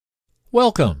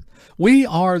Welcome. We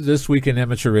are This Week in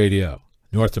Amateur Radio,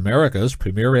 North America's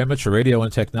premier amateur radio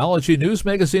and technology news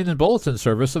magazine and bulletin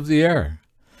service of the air.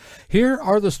 Here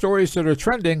are the stories that are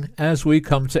trending as we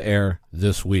come to air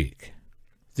this week.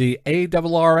 The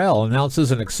ARRL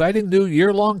announces an exciting new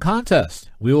year-long contest.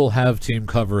 We will have team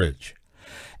coverage.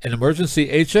 An emergency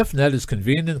HF net is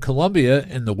convened in Colombia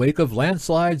in the wake of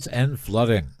landslides and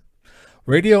flooding.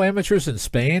 Radio amateurs in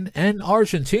Spain and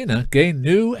Argentina gain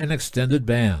new and extended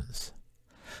bans.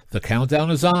 The countdown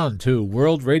is on to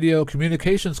World Radio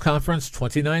Communications Conference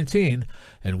 2019,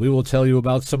 and we will tell you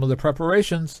about some of the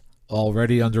preparations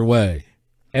already underway.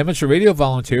 Amateur radio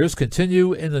volunteers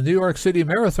continue in the New York City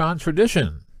Marathon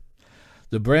tradition.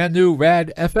 The brand new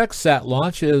RadFxSat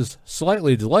launch is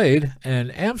slightly delayed,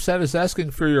 and AMSAT is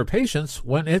asking for your patience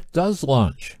when it does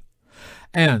launch.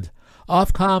 And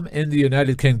Ofcom in the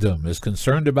United Kingdom is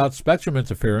concerned about spectrum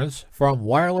interference from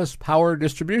wireless power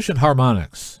distribution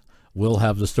harmonics. We'll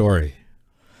have the story.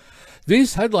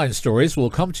 These headline stories will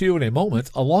come to you in a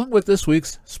moment, along with this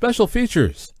week's special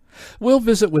features. We'll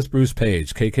visit with Bruce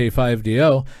Page,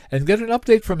 KK5DO, and get an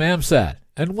update from AMSAT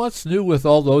and what's new with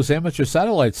all those amateur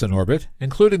satellites in orbit,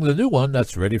 including the new one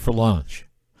that's ready for launch.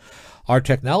 Our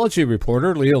technology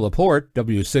reporter, Leah Laporte,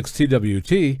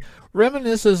 W6TWT,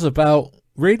 reminisces about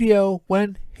radio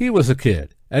when he was a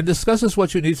kid and discusses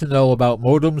what you need to know about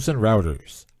modems and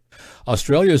routers.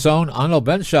 Australia's own Onno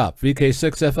Benschop,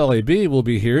 VK6FLAB, will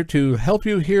be here to help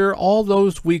you hear all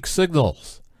those weak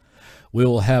signals. We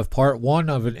will have part one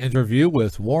of an interview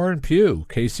with Warren Pugh,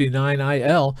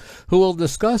 KC9IL, who will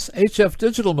discuss HF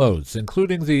digital modes,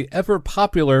 including the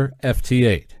ever-popular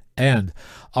FT8. And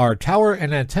our tower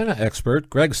and antenna expert,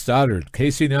 Greg Stoddard,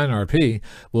 KC9RP,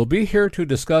 will be here to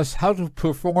discuss how to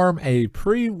perform a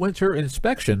pre-winter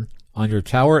inspection on your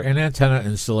tower and antenna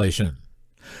installation.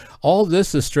 All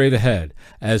this is straight ahead,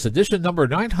 as edition number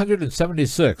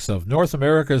 976 of North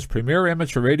America's premier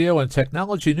amateur radio and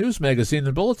technology news magazine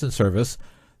and bulletin service,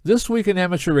 This Week in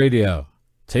Amateur Radio,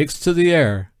 takes to the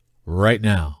air right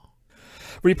now.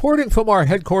 Reporting from our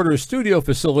headquarters studio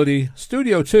facility,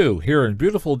 Studio 2, here in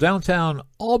beautiful downtown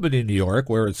Albany, New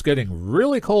York, where it's getting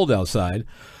really cold outside,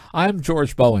 I'm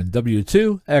George Bowen,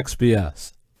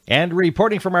 W2XBS. And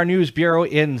reporting from our news bureau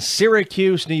in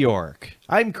Syracuse, New York,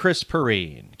 I'm Chris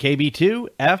Perrine,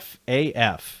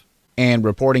 KB2FAF. And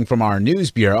reporting from our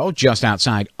news bureau just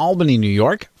outside Albany, New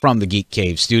York, from the Geek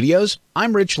Cave Studios,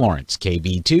 I'm Rich Lawrence,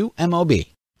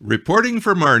 KB2MOB. Reporting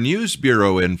from our news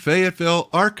bureau in Fayetteville,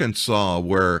 Arkansas,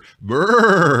 where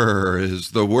brrr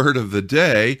is the word of the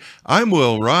day, I'm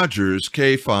Will Rogers,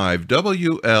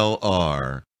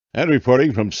 K5WLR. And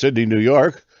reporting from Sydney, New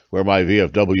York, where my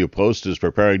VFW post is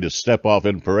preparing to step off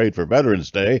in parade for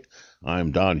Veterans Day,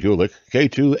 I'm Don Hulick,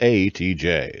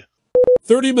 K2ATJ.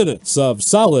 30 minutes of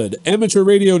solid amateur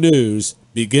radio news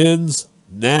begins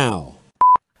now.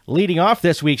 Leading off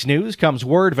this week's news comes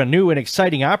word of a new and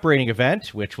exciting operating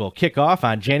event, which will kick off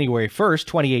on January 1st,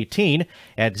 2018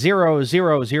 at 0000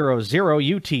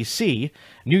 UTC,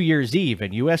 New Year's Eve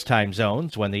in U.S. time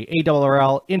zones, when the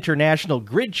ARRL International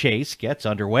Grid Chase gets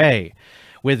underway.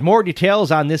 With more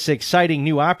details on this exciting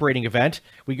new operating event,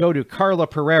 we go to Carla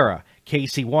Pereira,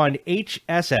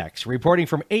 KC1HSX, reporting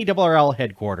from ARRL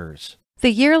headquarters. The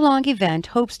year-long event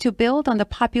hopes to build on the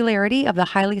popularity of the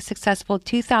highly successful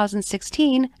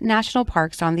 2016 National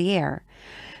Parks on the Air.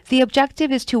 The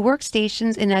objective is to work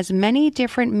stations in as many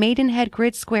different Maidenhead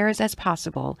grid squares as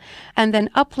possible, and then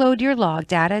upload your log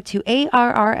data to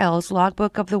ARRL's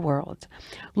Logbook of the World.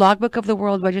 Logbook of the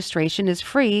World registration is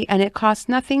free, and it costs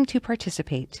nothing to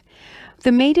participate.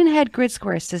 The Maidenhead grid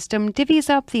square system divvies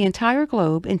up the entire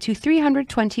globe into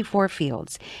 324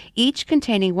 fields, each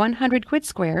containing 100 grid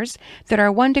squares that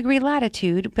are 1 degree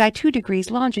latitude by 2 degrees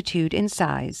longitude in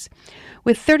size.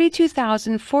 With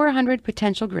 32,400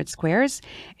 potential grid squares,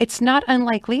 it's not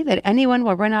unlikely that anyone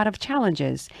will run out of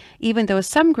challenges, even though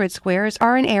some grid squares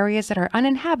are in areas that are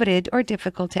uninhabited or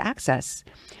difficult to access.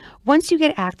 Once you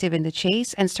get active in the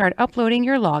chase and start uploading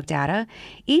your log data,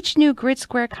 each new grid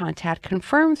square contact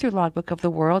confirmed through Logbook of the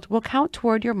World will count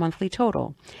toward your monthly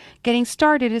total. Getting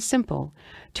started is simple.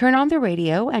 Turn on the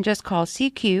radio and just call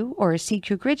CQ or a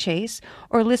CQ grid chase,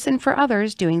 or listen for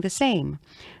others doing the same.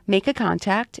 Make a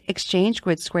contact, exchange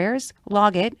grid squares,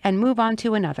 log it, and move on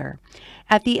to another.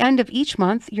 At the end of each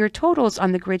month, your totals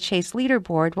on the grid chase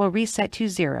leaderboard will reset to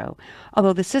 0,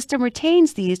 although the system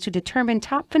retains these to determine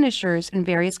top finishers in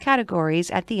various categories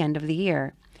at the end of the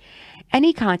year.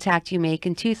 Any contact you make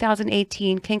in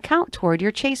 2018 can count toward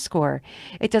your chase score.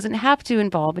 It doesn't have to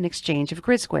involve an exchange of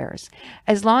grid squares.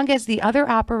 As long as the other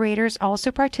operators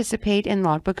also participate in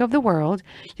Logbook of the World,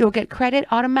 you'll get credit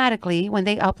automatically when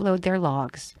they upload their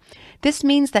logs. This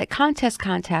means that contest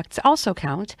contacts also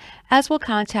count, as will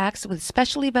contacts with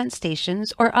special event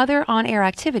stations or other on-air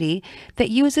activity that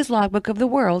uses Logbook of the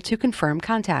World to confirm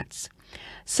contacts.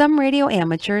 Some radio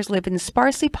amateurs live in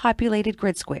sparsely populated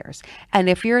grid squares, and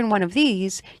if you're in one of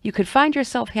these, you could find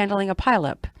yourself handling a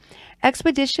pileup.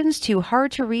 Expeditions to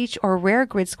hard-to-reach or rare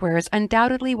grid squares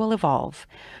undoubtedly will evolve.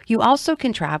 You also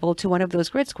can travel to one of those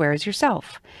grid squares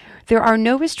yourself. There are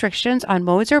no restrictions on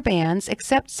modes or bands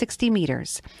except 60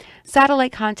 meters.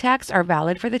 Satellite contacts are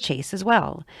valid for the chase as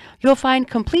well. You'll find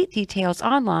complete details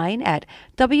online at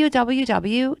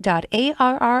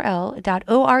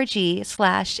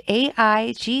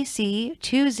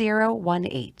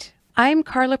www.arrl.org/AIGC2018. I'm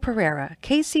Carla Pereira,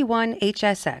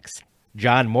 KC1HSX.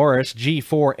 John Morris,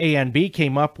 G4A and B,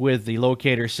 came up with the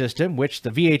locator system, which the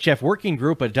VHF working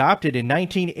group adopted in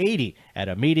 1980 at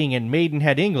a meeting in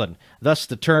Maidenhead, England, thus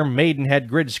the term Maidenhead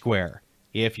Grid Square.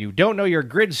 If you don't know your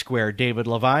grid square, David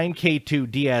Levine,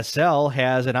 K2DSL,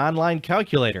 has an online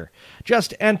calculator.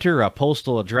 Just enter a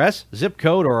postal address, zip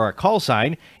code, or a call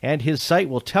sign, and his site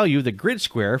will tell you the grid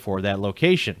square for that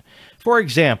location. For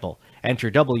example,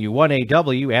 enter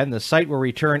W1AW and the site will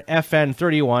return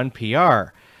FN31PR.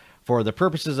 For the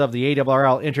purposes of the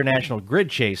ARRL International Grid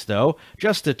Chase, though,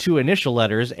 just the two initial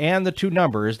letters and the two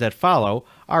numbers that follow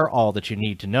are all that you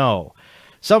need to know.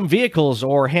 Some vehicles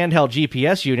or handheld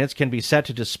GPS units can be set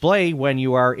to display when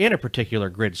you are in a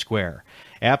particular grid square.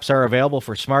 Apps are available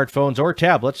for smartphones or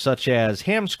tablets, such as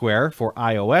HamSquare for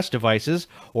iOS devices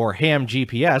or Ham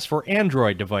GPS for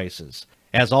Android devices.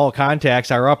 As all contacts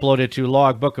are uploaded to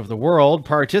Logbook of the World,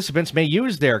 participants may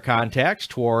use their contacts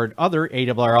toward other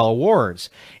ARRL awards,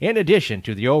 in addition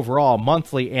to the overall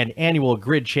monthly and annual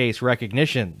grid chase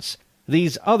recognitions.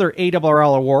 These other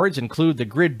ARRL awards include the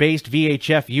grid-based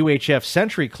VHF-UHF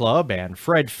Century Club and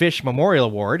Fred Fish Memorial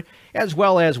Award, as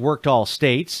well as Worked All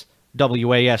States,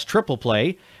 WAS Triple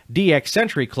Play, DX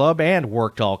Century Club, and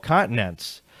Worked All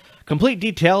Continents. Complete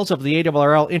details of the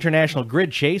ARRL International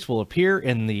Grid Chase will appear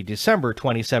in the December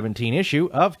 2017 issue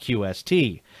of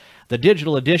QST. The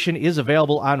digital edition is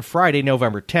available on Friday,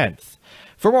 November 10th.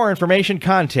 For more information,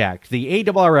 contact the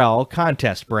ARRL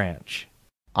Contest Branch.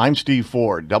 I'm Steve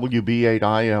Ford,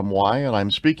 WB8IMY, and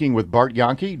I'm speaking with Bart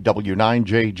Yankee,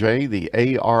 W9JJ, the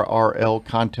ARRL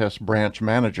Contest Branch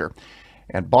Manager.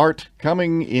 And Bart,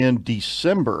 coming in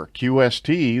December,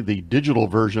 QST, the digital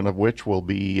version of which will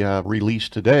be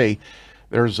released today,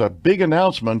 there's a big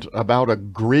announcement about a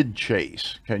grid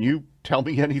chase. Can you tell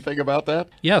me anything about that?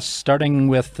 Yes, starting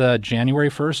with January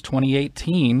 1st,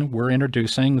 2018, we're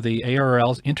introducing the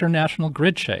ARRL's International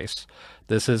Grid Chase.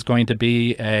 This is going to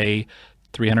be a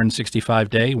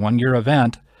 365-day, one-year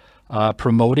event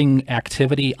promoting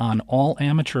activity on all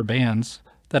amateur bands,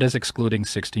 that is excluding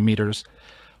 60 meters,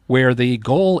 where the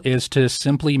goal is to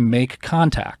simply make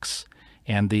contacts.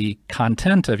 And the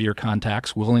content of your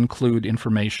contacts will include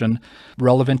information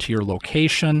relevant to your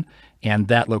location, and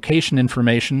that location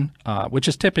information, which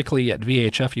is typically at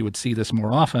VHF, you would see this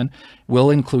more often, will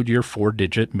include your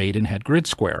 4-digit Maidenhead grid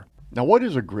square. Now, what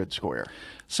is a grid square?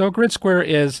 So a grid square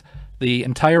is the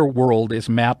entire world is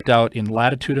mapped out in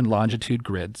latitude and longitude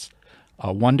grids,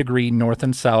 1 degree north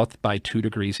and south by 2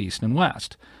 degrees east and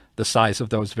west. The size of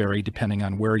those vary depending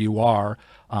on where you are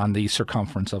on the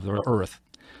circumference of the Earth.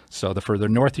 So the further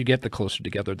north you get, the closer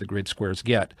together the grid squares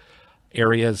get.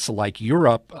 Areas like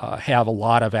Europe have a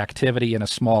lot of activity in a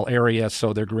small area,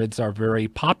 so their grids are very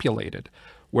populated.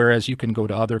 Whereas you can go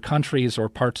to other countries or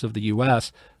parts of the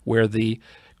U.S. where the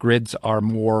grids are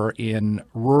more in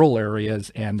rural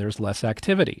areas and there's less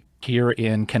activity. Here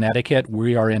in Connecticut,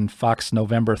 we are in Fox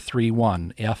November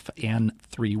 31,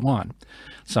 FN31.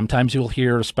 Sometimes you'll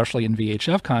hear, especially in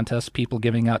VHF contests, people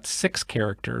giving out 6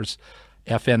 characters,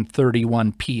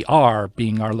 FN31PR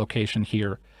being our location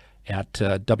here at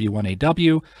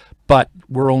W1AW, but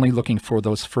we're only looking for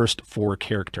those first 4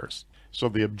 characters. So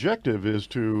the objective is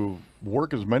to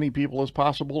work as many people as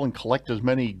possible and collect as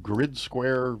many grid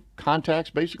square contacts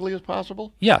basically as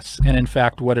possible? Yes, and in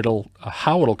fact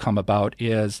how it'll come about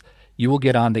is you will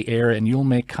get on the air and you'll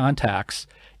make contacts,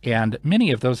 and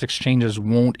many of those exchanges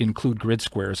won't include grid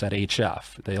squares at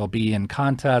HF. They'll be in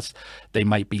contests, they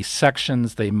might be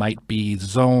sections, they might be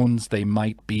zones, they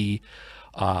might be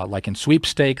like in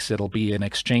sweepstakes, it'll be an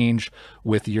exchange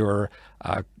with your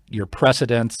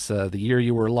precedents, the year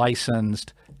you were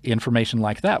licensed, information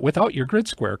like that, without your grid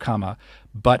square, comma.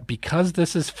 But because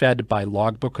this is fed by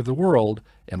Logbook of the World,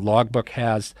 and Logbook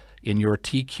has in your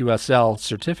TQSL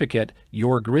certificate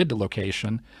your grid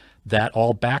location, that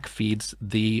all backfeeds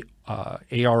the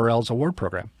ARRL's award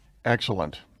program.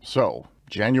 Excellent. So,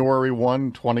 January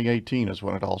 1, 2018 is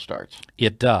when it all starts.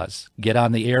 It does. Get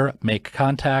on the air, make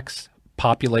contacts,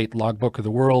 populate Logbook of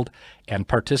the World, and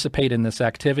participate in this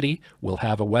activity. We'll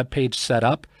have a web page set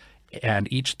up,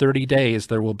 and each 30 days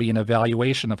there will be an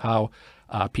evaluation of how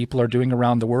people are doing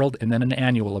around the world, and then an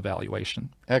annual evaluation.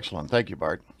 Excellent. Thank you,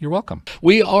 Bart. You're welcome.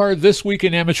 We are This Week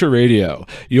in Amateur Radio,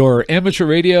 your amateur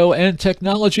radio and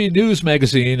technology news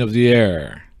magazine of the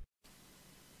air.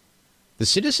 The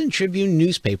Citizen Tribune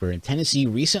newspaper in Tennessee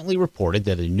recently reported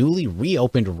that a newly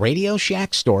reopened Radio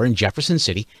Shack store in Jefferson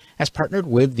City has partnered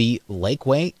with the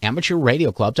Lakeway Amateur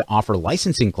Radio Club to offer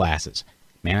licensing classes.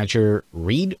 Manager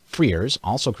Reed Frears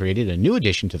also created a new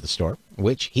addition to the store,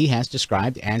 which he has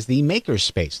described as the Maker's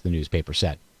Space, the newspaper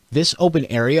said. This open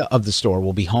area of the store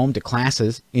will be home to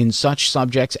classes in such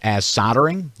subjects as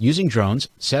soldering, using drones,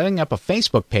 setting up a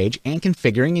Facebook page, and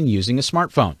configuring and using a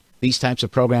smartphone. These types of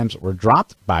programs were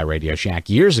dropped by Radio Shack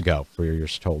years ago,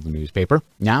 Frears told the newspaper.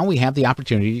 Now we have the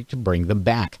opportunity to bring them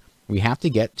back. We have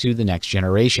to get to the next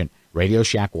generation. Radio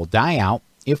Shack will die out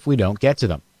if we don't get to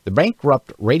them. The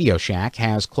bankrupt Radio Shack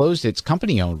has closed its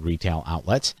company-owned retail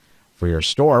outlets. Frears'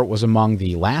 store was among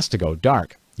the last to go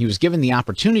dark. He was given the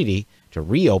opportunity to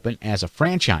reopen as a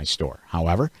franchise store,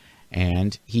 however,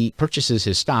 and he purchases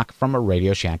his stock from a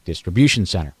Radio Shack distribution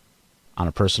center. On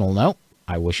a personal note,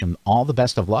 I wish him all the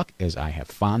best of luck, as I have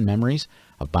fond memories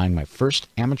of buying my first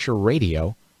amateur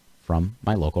radio from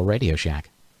my local Radio Shack.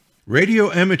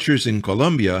 Radio amateurs in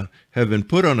Colombia have been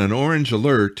put on an orange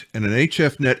alert and an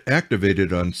HF net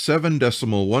activated on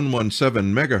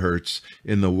 7.117 megahertz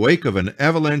in the wake of an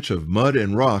avalanche of mud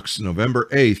and rocks November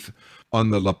 8th on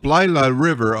the La Playa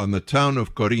River on the town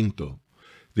of Corinto.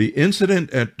 The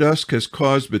incident at dusk has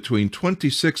caused between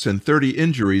 26 and 30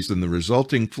 injuries in the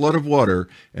resulting flood of water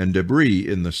and debris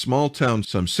in the small town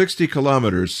some 60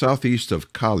 kilometers southeast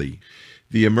of Cali.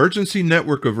 The emergency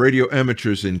network of radio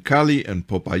amateurs in Cali and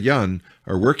Popayan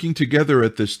are working together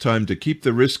at this time to keep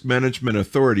the risk management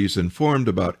authorities informed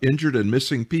about injured and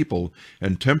missing people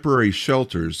and temporary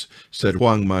shelters, said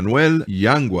Juan Manuel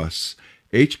Yanguas,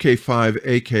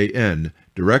 HK5AKN,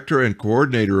 Director and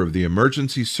Coordinator of the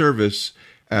Emergency Service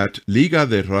at Liga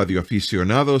de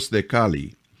Radioaficionados de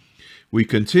Cali. We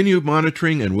continue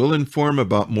monitoring and will inform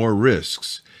about more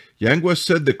risks. Yanguas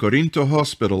said the Corinto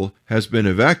Hospital has been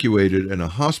evacuated and a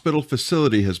hospital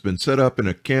facility has been set up in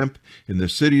a camp in the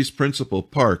city's principal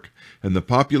park, and the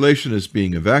population is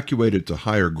being evacuated to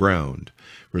higher ground.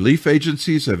 Relief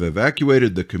agencies have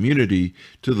evacuated the community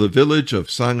to the village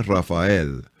of San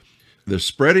Rafael. The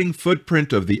spreading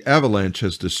footprint of the avalanche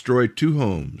has destroyed 2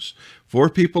 homes. 4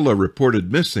 people are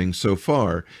reported missing so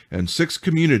far, and 6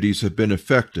 communities have been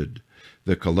affected.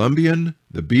 The Colombian,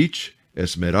 the Beach,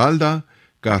 Esmeralda,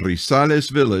 Carrizales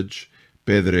Village,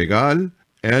 Pedregal,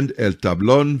 and El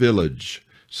Tablón Village.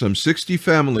 Some 60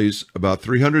 families, about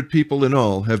 300 people in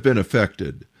all, have been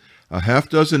affected. A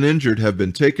half-dozen injured have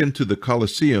been taken to the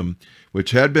Coliseum,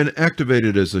 which had been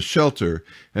activated as a shelter,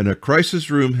 and a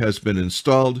crisis room has been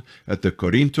installed at the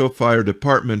Corinto Fire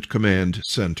Department Command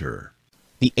Center.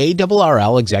 The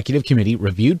ARRL Executive Committee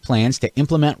reviewed plans to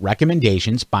implement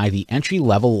recommendations by the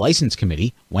Entry-Level License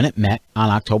Committee when it met on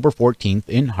October 14th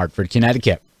in Hartford,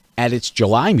 Connecticut. At its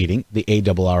July meeting, the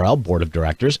ARRL Board of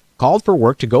Directors called for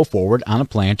work to go forward on a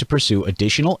plan to pursue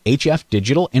additional HF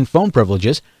digital and phone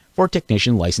privileges for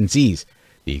technician licensees.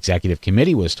 The Executive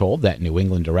Committee was told that New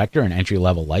England Director and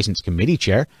Entry-Level License Committee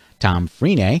Chair Tom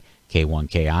Perrine,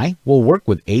 K1KI, will work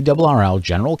with ARRL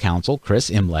General Counsel Chris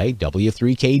Imlay,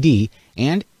 W3KD,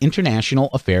 and International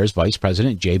Affairs Vice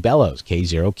President Jay Bellows,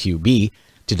 K0QB,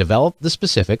 to develop the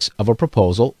specifics of a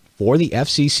proposal for the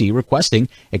FCC requesting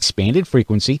expanded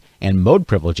frequency and mode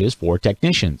privileges for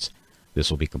technicians. This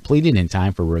will be completed in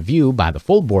time for review by the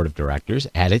full Board of Directors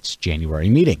at its January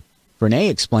meeting. Perrine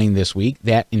explained this week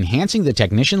that enhancing the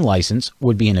technician license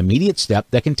would be an immediate step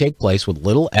that can take place with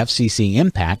little FCC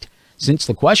impact, since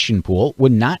the question pool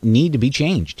would not need to be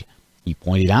changed. He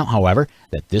pointed out, however,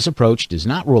 that this approach does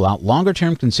not rule out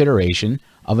longer-term consideration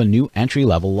of a new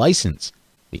entry-level license.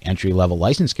 The Entry-Level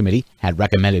License Committee had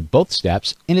recommended both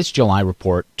steps in its July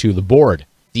report to the board.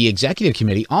 The Executive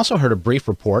Committee also heard a brief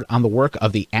report on the work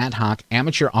of the Ad Hoc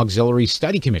Amateur Auxiliary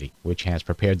Study Committee, which has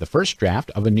prepared the first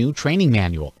draft of a new training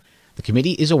manual. The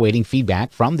committee is awaiting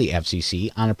feedback from the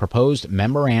FCC on a proposed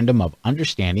Memorandum of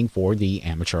Understanding for the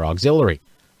Amateur Auxiliary.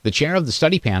 The chair of the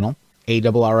study panel,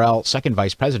 ARRL Second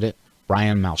Vice President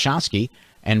Brian Malchowski,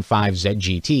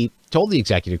 N5ZGT told the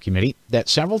executive committee that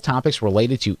several topics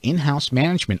related to in-house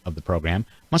management of the program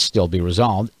must still be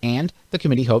resolved, and the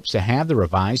committee hopes to have the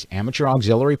revised amateur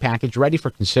auxiliary package ready for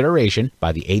consideration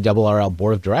by the ARRL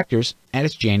Board of Directors at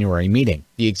its January meeting.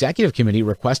 The executive committee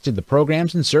requested the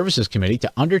Programs and Services Committee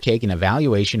to undertake an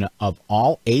evaluation of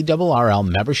all ARRL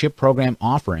membership program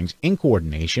offerings in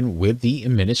coordination with the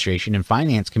Administration and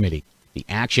Finance Committee. The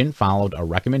action followed a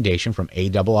recommendation from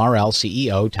ARRL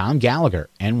CEO Tom Gallagher,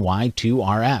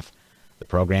 NY2RF. The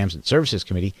Programs and Services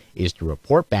Committee is to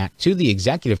report back to the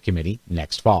Executive Committee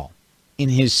next fall. In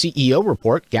his CEO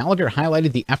report, Gallagher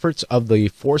highlighted the efforts of the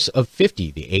Force of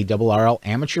 50, the ARRL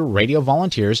amateur radio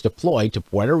volunteers deployed to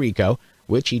Puerto Rico,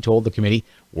 which he told the committee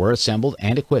were assembled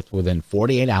and equipped within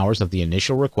 48 hours of the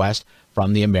initial request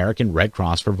from the American Red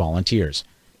Cross for volunteers.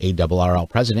 ARRL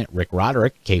President Rick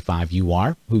Roderick,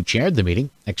 K5UR, who chaired the meeting,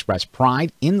 expressed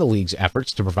pride in the league's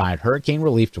efforts to provide hurricane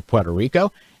relief to Puerto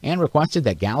Rico and requested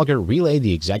that Gallagher relay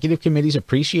the executive committee's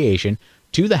appreciation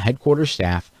to the headquarters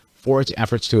staff for its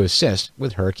efforts to assist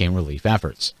with hurricane relief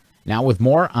efforts. Now, with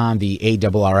more on the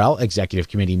ARRL Executive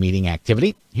Committee meeting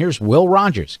activity, here's Will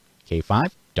Rogers,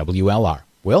 K5WLR.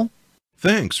 Will?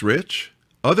 Thanks, Rich.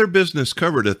 Other business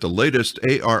covered at the latest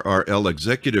ARRL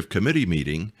Executive Committee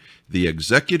meeting, the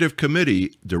Executive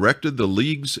Committee directed the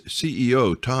League's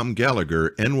CEO Tom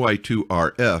Gallagher,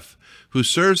 NY2RF, who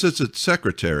serves as its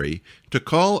secretary, to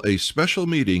call a special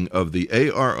meeting of the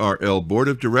ARRL Board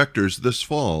of Directors this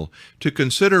fall to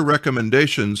consider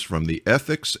recommendations from the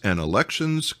Ethics and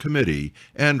Elections Committee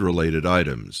and related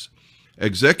items.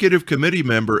 Executive Committee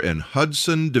member and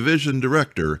Hudson Division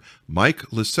Director Mike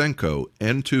Lysenko,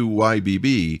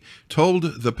 N2YBB,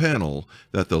 told the panel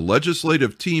that the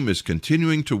legislative team is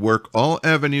continuing to work all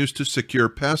avenues to secure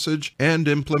passage and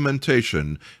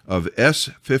implementation of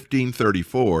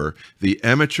S-1534, the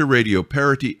Amateur Radio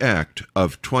Parity Act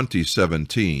of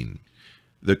 2017.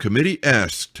 The committee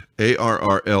asked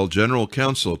ARRL General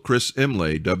Counsel Chris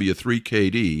Imlay,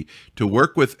 W3KD, to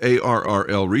work with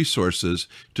ARRL Resources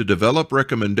to develop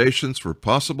recommendations for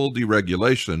possible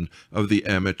deregulation of the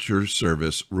amateur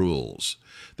service rules.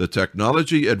 The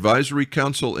Technology Advisory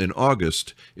Council in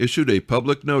August issued a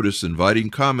public notice inviting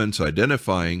comments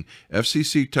identifying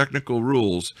FCC technical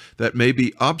rules that may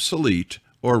be obsolete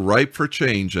or ripe for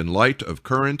change in light of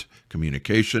current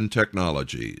communication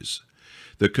technologies.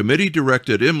 The committee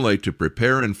directed Imlay to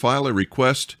prepare and file a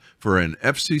request for an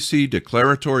FCC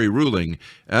declaratory ruling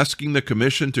asking the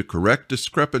Commission to correct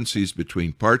discrepancies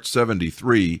between Part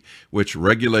 73, which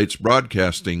regulates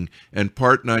broadcasting, and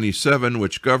Part 97,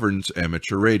 which governs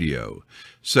amateur radio.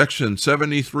 Section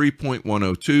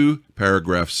 73.102,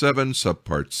 Paragraph 7,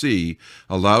 Subpart C,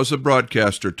 allows a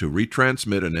broadcaster to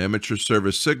retransmit an amateur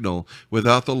service signal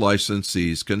without the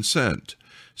licensee's consent.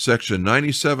 Section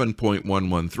 97.113,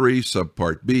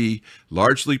 Subpart B,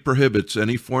 largely prohibits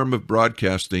any form of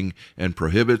broadcasting and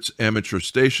prohibits amateur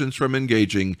stations from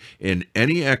engaging in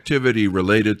any activity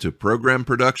related to program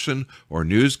production or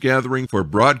news gathering for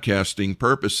broadcasting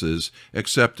purposes,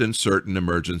 except in certain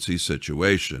emergency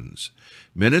situations.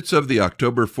 Minutes of the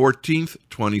October 14,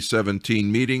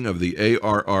 2017 meeting of the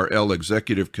ARRL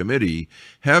Executive Committee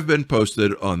have been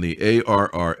posted on the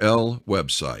ARRL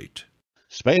website.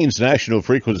 Spain's National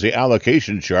Frequency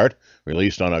Allocation Chart,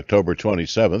 released on October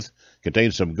 27th,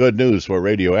 contains some good news for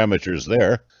radio amateurs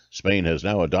there. Spain has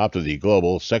now adopted the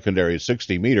global secondary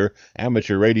 60-meter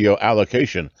amateur radio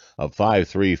allocation of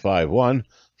 5351,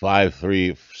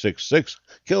 5366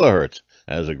 kilohertz,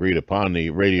 as agreed upon the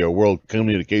Radio World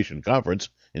Communication Conference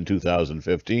in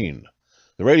 2015.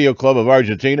 The Radio Club of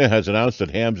Argentina has announced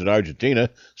that hams in Argentina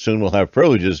soon will have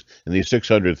privileges in the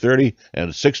 630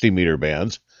 and 60-meter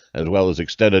bands, as well as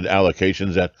extended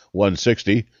allocations at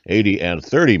 160, 80, and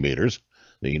 30 meters.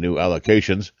 The new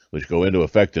allocations, which go into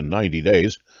effect in 90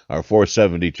 days, are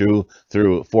 472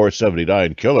 through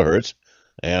 479 kilohertz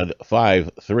and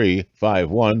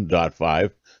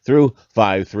 5351.5 through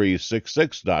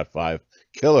 5366.5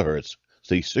 kilohertz,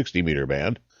 the 60-meter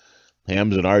band.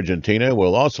 Hams in Argentina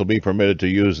will also be permitted to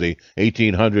use the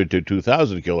 1800 to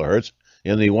 2000 kilohertz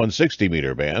in the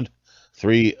 160-meter band,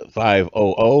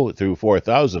 3500 through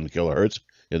 4000 kilohertz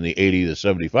in the 80 to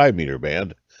 75 meter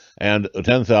band, and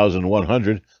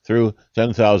 10,100 through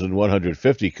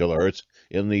 10,150 kilohertz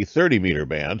in the 30 meter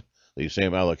band, the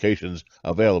same allocations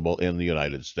available in the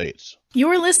United States.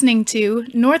 You're listening to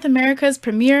North America's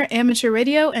premier amateur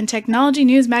radio and technology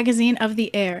news magazine of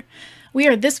the air. We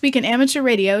are This Week in Amateur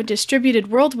Radio,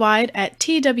 distributed worldwide at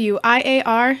twiar.net.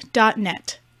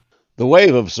 The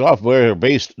wave of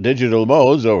software-based digital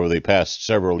modes over the past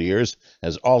several years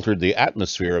has altered the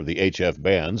atmosphere of the HF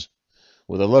bands.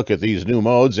 With a look at these new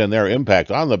modes and their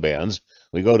impact on the bands,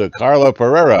 we go to Carla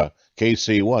Pereira,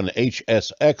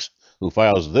 KC1HSX, who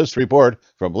files this report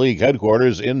from League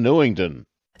headquarters in Newington.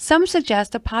 Some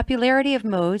suggest a popularity of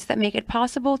modes that make it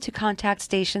possible to contact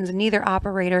stations neither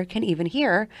operator can even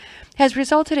hear has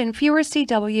resulted in fewer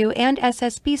CW and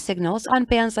SSB signals on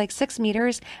bands like 6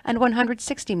 meters and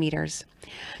 160 meters.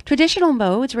 Traditional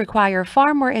modes require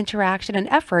far more interaction and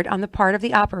effort on the part of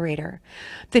the operator.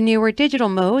 The newer digital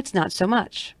modes, not so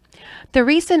much. The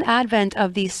recent advent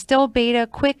of the still beta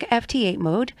quick FT8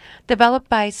 mode, developed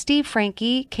by Steve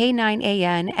Franke,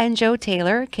 K9AN, and Joe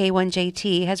Taylor,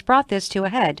 K1JT, has brought this to a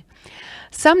head.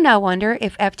 Some now wonder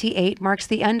if FT8 marks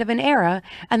the end of an era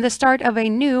and the start of a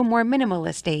new, more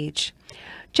minimalist age.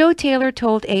 Joe Taylor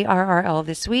told ARRL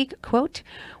this week, quote,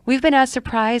 "We've been as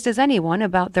surprised as anyone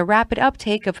about the rapid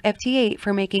uptake of FT8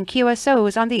 for making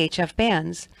QSOs on the HF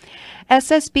bands.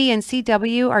 SSB and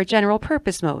CW are general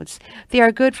purpose modes. They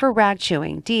are good for rag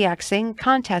chewing, DXing,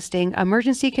 contesting,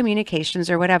 emergency communications,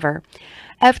 or whatever.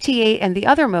 FT8 and the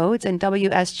other modes and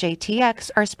WSJTX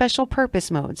are special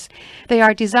purpose modes. They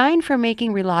are designed for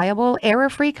making reliable,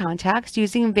 error-free contacts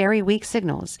using very weak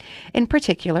signals. In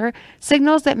particular,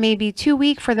 signals that may be too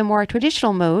weak for the more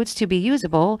traditional modes to be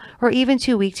usable or even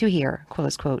too weak to hear."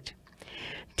 Close quote.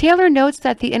 Taylor notes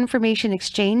that the information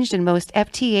exchanged in most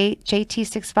FT8,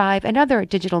 JT65, and other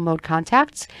digital mode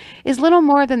contacts is little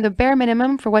more than the bare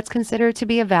minimum for what's considered to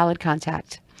be a valid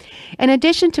contact. In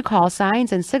addition to call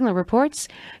signs and signal reports,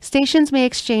 stations may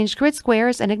exchange grid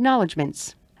squares and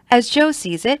acknowledgments. As Joe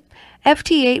sees it,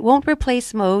 FT8 won't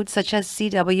replace modes such as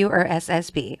CW or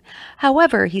SSB.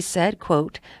 However, he said,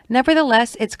 quote,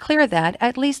 "Nevertheless, it's clear that,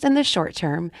 at least in the short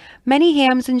term, many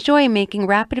hams enjoy making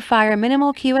rapid-fire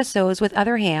minimal QSOs with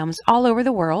other hams all over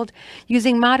the world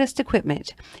using modest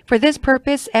equipment. For this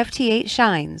purpose, FT8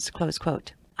 shines." Close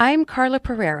quote. I'm Carla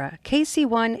Pereira,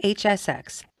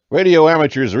 KC1HSX. Radio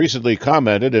amateurs recently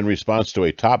commented in response to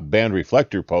a top band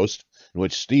reflector post in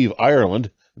which Steve Ireland,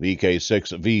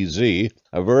 VK6VZ,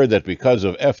 averred that because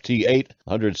of FT8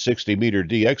 160-meter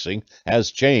DXing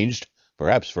has changed,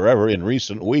 perhaps forever, in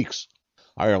recent weeks.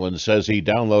 Ireland says he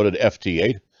downloaded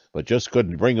FT8, but just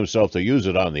couldn't bring himself to use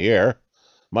it on the air.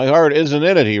 "My heart isn't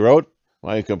in it," he wrote.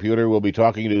 "My computer will be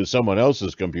talking to someone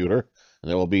else's computer, and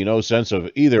there will be no sense of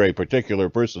either a particular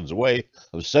person's way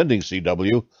of sending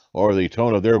CW or the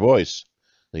tone of their voice.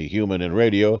 The human in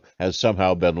radio has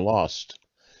somehow been lost."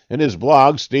 In his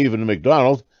blog, Stephen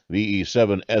McDonald,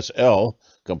 VE7SL,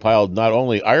 compiled not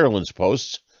only Ireland's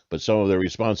posts, but some of the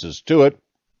responses to it,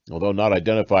 although not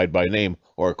identified by name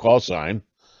or call sign.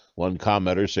 One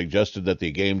commenter suggested that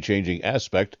the game-changing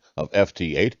aspect of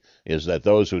FT8 is that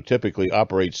those who typically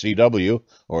operate CW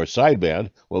or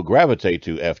sideband will gravitate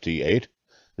to FT8.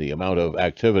 The amount of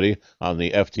activity on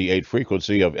the FT8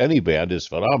 frequency of any band is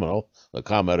phenomenal, the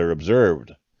commenter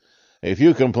observed. A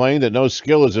few complained that no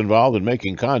skill is involved in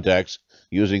making contacts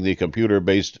using the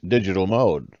computer-based digital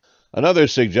mode. Another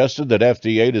suggested that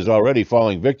FT8 is already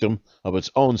falling victim of its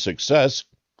own success,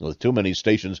 with too many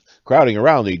stations crowding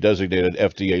around the designated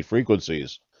FT8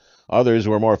 frequencies. Others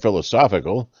were more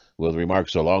philosophical, with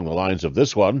remarks along the lines of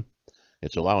this one: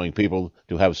 "It's allowing people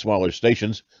to have smaller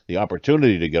stations the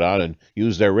opportunity to get on and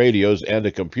use their radios and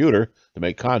a computer to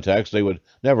make contacts they would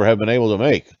never have been able to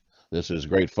make. This is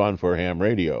great fun for ham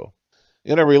radio."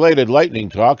 In a related lightning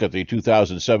talk at the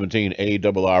 2017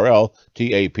 ARRL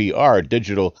TAPR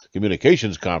Digital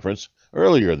Communications Conference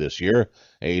earlier this year,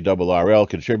 ARRL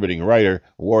contributing writer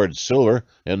Ward Silver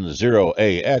in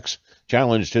 0AX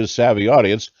challenged his savvy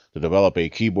audience to develop a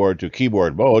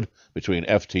keyboard-to-keyboard mode between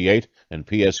FT8 and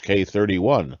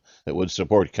PSK31 that would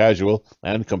support casual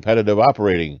and competitive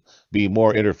operating, be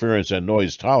more interference and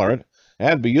noise tolerant,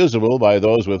 and be usable by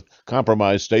those with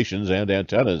compromised stations and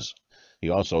antennas. He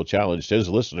also challenged his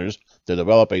listeners to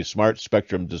develop a smart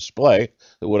spectrum display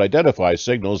that would identify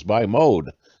signals by mode,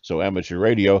 so amateur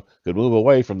radio could move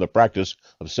away from the practice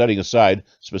of setting aside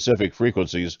specific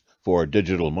frequencies for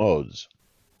digital modes.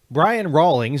 Brian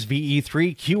Rawlings,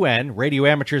 VE3QN, Radio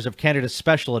Amateurs of Canada's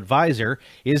Special Advisor,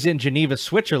 is in Geneva,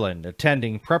 Switzerland,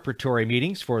 attending preparatory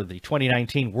meetings for the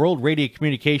 2019 World Radio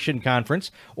Communication Conference,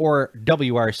 or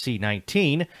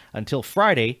WRC-19, until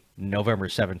Friday, November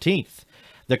 17th.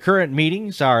 The current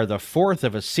meetings are the fourth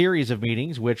of a series of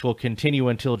meetings which will continue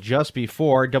until just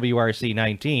before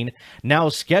WRC-19, now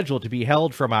scheduled to be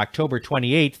held from October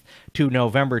 28th to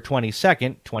November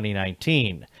 22nd,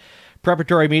 2019.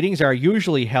 Preparatory meetings are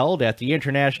usually held at the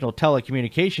International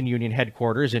Telecommunication Union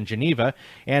headquarters in Geneva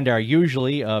and are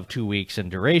usually of 2 weeks in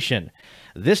duration.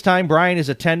 This time, Brian is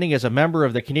attending as a member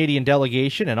of the Canadian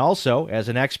delegation and also as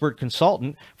an expert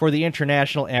consultant for the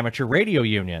International Amateur Radio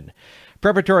Union.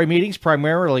 Preparatory meetings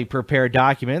primarily prepare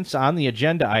documents on the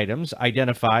agenda items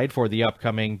identified for the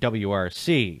upcoming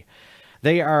WRC.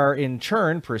 They are in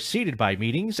turn preceded by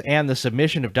meetings and the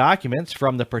submission of documents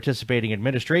from the participating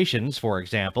administrations, for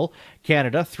example,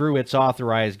 Canada through its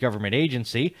authorized government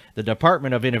agency, the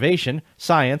Department of Innovation,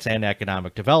 Science and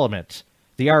Economic Development.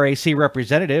 The RAC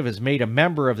representative is made a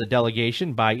member of the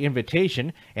delegation by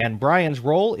invitation, and Brian's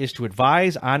role is to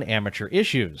advise on amateur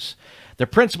issues. The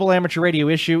principal amateur radio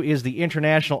issue is the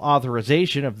international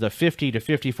authorization of the 50 to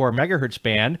 54 megahertz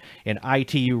band in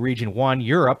ITU Region 1,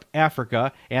 Europe,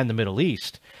 Africa, and the Middle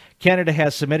East. Canada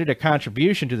has submitted a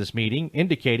contribution to this meeting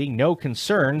indicating no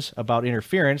concerns about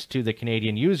interference to the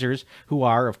Canadian users, who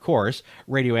are, of course,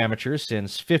 radio amateurs,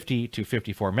 since 50 to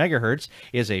 54 megahertz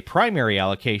is a primary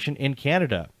allocation in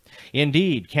Canada.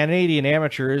 Indeed, Canadian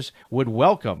amateurs would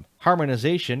welcome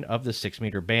harmonization of the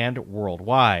 6-meter band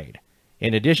worldwide.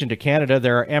 In addition to Canada,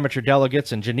 there are amateur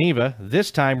delegates in Geneva,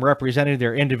 this time representing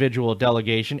their individual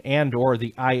delegation and/or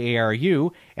the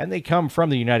IARU, and they come from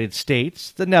the United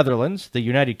States, the Netherlands, the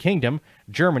United Kingdom,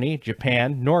 Germany,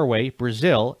 Japan, Norway,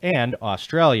 Brazil, and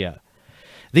Australia.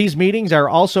 These meetings are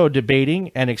also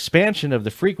debating an expansion of the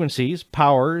frequencies,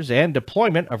 powers, and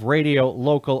deployment of radio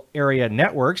local area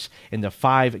networks in the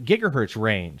 5 gigahertz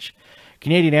range.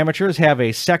 Canadian amateurs have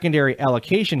a secondary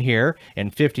allocation here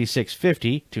in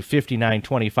 5650 to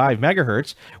 5925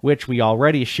 megahertz, which we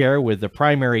already share with the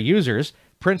primary users,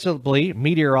 principally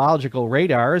meteorological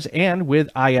radars and with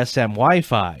ISM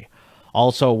Wi-Fi.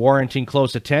 Also warranting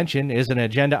close attention is an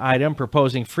agenda item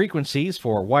proposing frequencies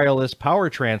for wireless power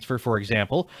transfer, for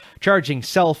example, charging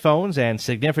cell phones and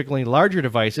significantly larger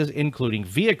devices, including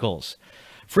vehicles.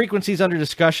 Frequencies under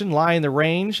discussion lie in the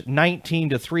range 19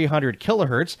 to 300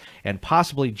 kilohertz and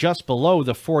possibly just below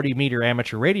the 40-meter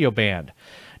amateur radio band.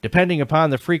 Depending upon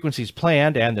the frequencies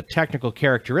planned and the technical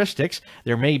characteristics,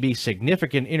 there may be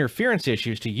significant interference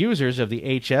issues to users of the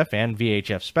HF and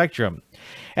VHF spectrum.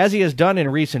 As he has done in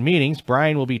recent meetings,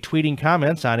 Brian will be tweeting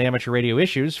comments on amateur radio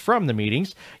issues from the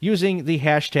meetings using the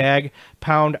hashtag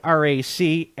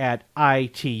 #RAC at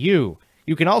ITU.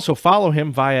 You can also follow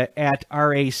him via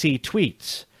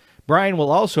 @RAC-tweets. Brian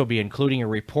will also be including a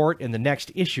report in the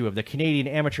next issue of the Canadian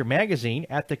Amateur Magazine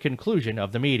at the conclusion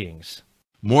of the meetings.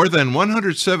 More than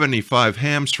 175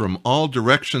 hams from all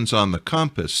directions on the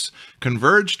compass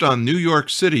converged on New York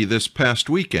City this past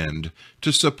weekend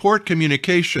to support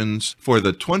communications for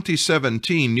the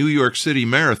 2017 New York City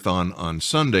Marathon on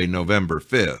Sunday, November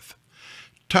 5th.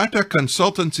 Tata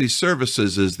Consultancy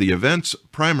Services is the event's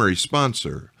primary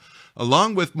sponsor.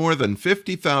 Along with more than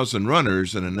 50,000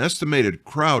 runners and an estimated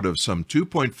crowd of some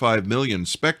 2.5 million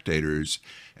spectators,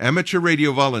 amateur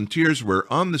radio volunteers were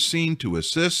on the scene to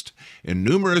assist in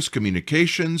numerous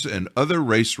communications and other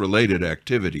race-related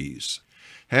activities.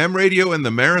 Ham radio and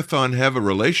the marathon have a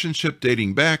relationship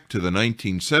dating back to the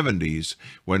 1970s,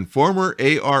 when former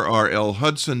ARRL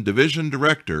Hudson Division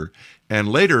Director and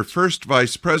later First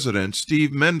Vice President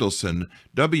Steve Mendelson,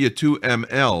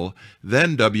 W2ML,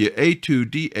 then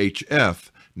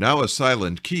WA2DHF, now a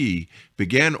silent key,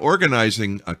 began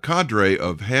organizing a cadre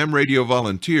of ham radio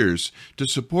volunteers to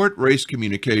support race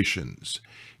communications.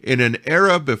 In an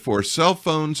era before cell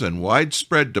phones and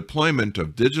widespread deployment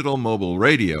of digital mobile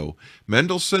radio,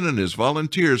 Mendelson and his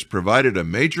volunteers provided a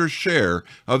major share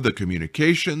of the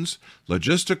communications,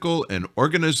 logistical, and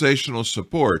organizational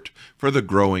support for the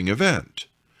growing event.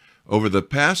 Over the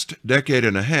past decade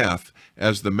and a half,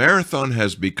 as the marathon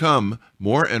has become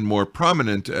more and more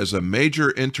prominent as a major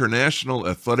international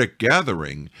athletic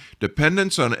gathering,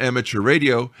 dependence on amateur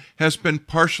radio has been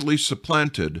partially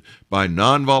supplanted by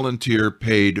non-volunteer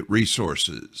paid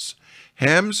resources.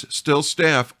 Hams still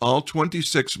staff all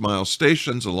 26 mile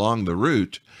stations along the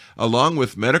route, along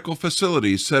with medical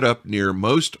facilities set up near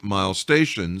most mile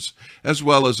stations, as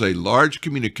well as a large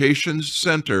communications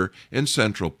center in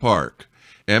Central Park.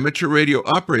 Amateur radio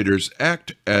operators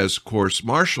act as course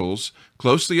marshals,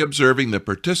 closely observing the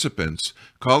participants,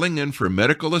 calling in for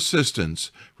medical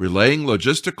assistance, relaying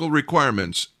logistical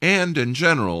requirements, and, in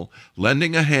general,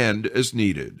 lending a hand as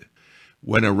needed.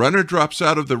 When a runner drops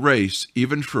out of the race,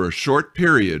 even for a short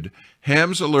period,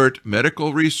 hams alert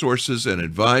medical resources and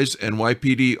advise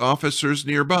NYPD officers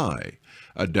nearby.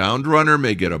 A downed runner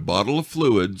may get a bottle of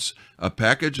fluids, a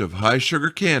package of high-sugar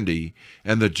candy,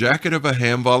 and the jacket of a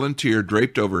ham volunteer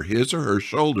draped over his or her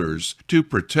shoulders to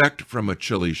protect from a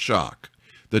chilly shock.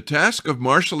 The task of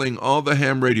marshaling all the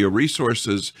ham radio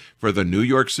resources for the New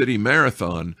York City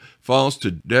Marathon falls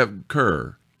to Deb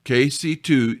Kerr,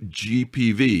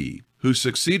 KC2GPV, who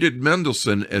succeeded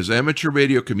Mendelson as Amateur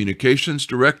Radio Communications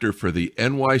Director for the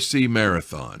NYC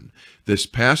Marathon. This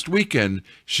past weekend,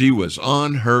 she was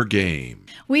on her game.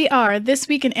 We are This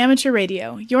Week in Amateur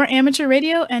Radio, your amateur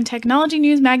radio and technology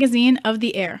news magazine of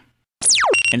the air.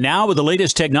 And now with the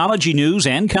latest technology news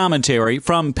and commentary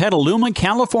from Petaluma,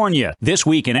 California. This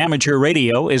Week in Amateur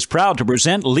Radio is proud to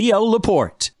present Leo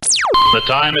Laporte. The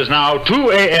time is now 2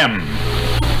 a.m.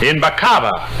 in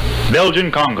Bakava,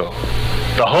 Belgian Congo,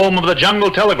 the home of the Jungle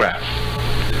Telegraph.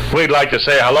 We'd like to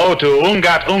say hello to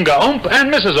Ungat Unga Ump and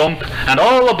Mrs. Ump and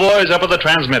all the boys up at the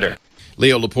transmitter.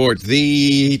 Leo Laporte,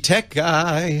 the tech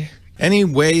guy. Any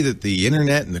way that the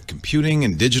internet and the computing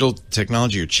and digital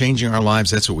technology are changing our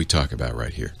lives, that's what we talk about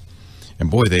right here. And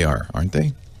boy, they are, aren't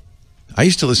they? I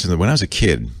used to listen to, when I was a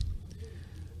kid,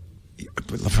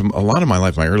 from a lot of my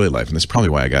life, my early life, and that's probably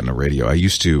why I got into radio, I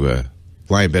used to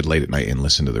lie in bed late at night and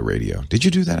listen to the radio. Did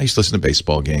you do that? I used to listen to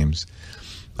baseball games.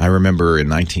 I remember in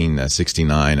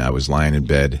 1969, I was lying in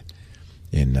bed,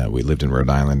 and we lived in Rhode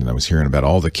Island, and I was hearing about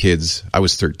all the kids. I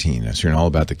was 13. I was hearing all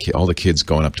about all the kids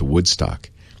going up to Woodstock,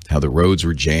 how the roads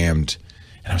were jammed.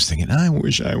 And I was thinking, I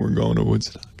wish I were going to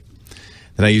Woodstock.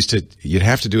 Then you'd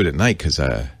have to do it at night because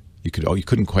you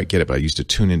couldn't quite get it, but I used to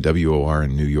tune in WOR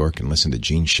in New York and listen to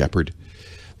Gene Shepard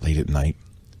late at night.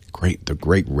 The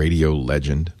great radio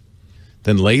legend.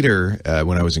 Then later,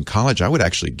 when I was in college, I would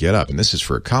actually get up, and this is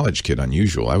for a college kid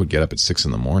unusual. I would get up at 6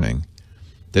 in the morning.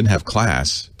 Didn't have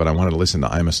class, but I wanted to listen to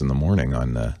Imus in the morning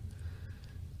on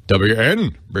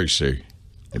WNBC.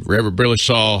 Reverend Billy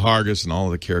Saul Hargis and all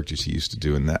of the characters he used to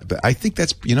do in that. But I think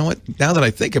that's, you know what, now that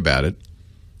I think about it,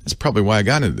 that's probably why I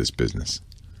got into this business.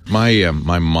 My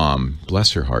mom,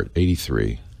 bless her heart,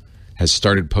 83, has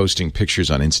started posting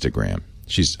pictures on Instagram.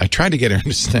 I tried to get her into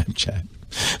Snapchat.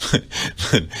 But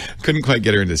couldn't quite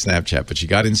get her into Snapchat, but she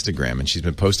got Instagram, and she's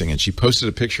been posting, and she posted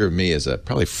a picture of me as a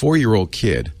probably 4-year-old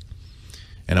kid,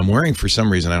 and I'm wearing, for some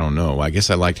reason, I don't know, I guess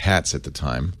I liked hats at the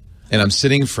time, and I'm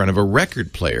sitting in front of a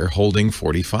record player holding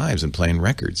 45s and playing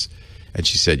records. And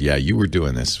she said, yeah, you were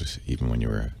doing this even when you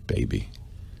were a baby.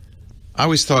 I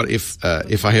always thought if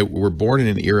I were born in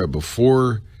an era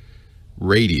before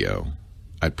radio,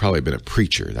 I'd probably been a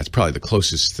preacher. That's probably the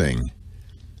closest thing,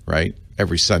 right?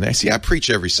 Every Sunday. See, I preach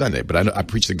every Sunday, but I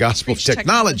preach the gospel of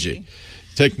technology.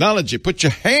 Technology, put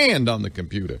your hand on the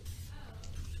computer.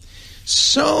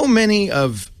 So many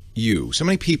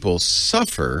people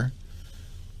suffer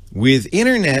with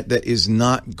internet that is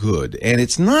not good. And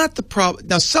it's not the problem.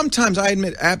 Now, sometimes I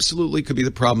admit absolutely could be the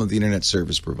problem of the internet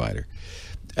service provider.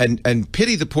 And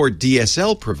pity the poor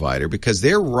DSL provider because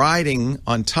they're riding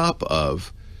on top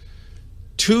of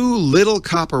 2 little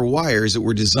copper wires that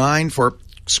were designed for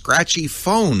scratchy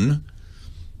phone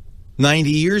 90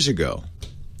 years ago.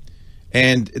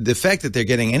 And the fact that they're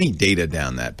getting any data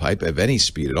down that pipe of any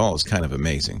speed at all is kind of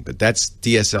amazing. But that's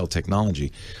DSL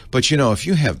technology. But, you know, if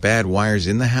you have bad wires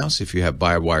in the house, if you have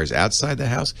bad wires outside the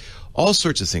house, all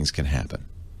sorts of things can happen.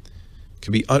 It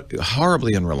can be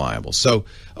horribly unreliable. So,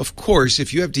 of course,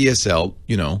 if you have DSL,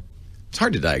 you know, it's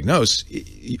hard to diagnose.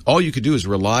 All you could do is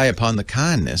rely upon the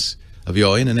kindness of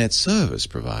your internet service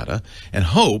provider and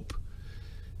hope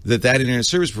that internet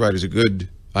service provider is a good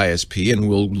ISP and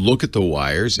will look at the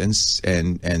wires and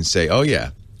say, oh yeah,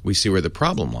 we see where the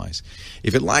problem lies.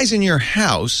 If it lies in your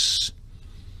house,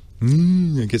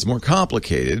 it gets more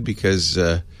complicated because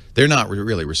they're not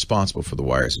really responsible for the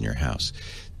wires in your house.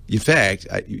 In fact,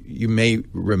 you may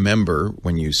remember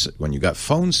when you got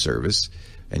phone service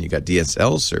and you got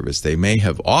DSL service, they may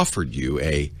have offered you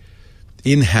a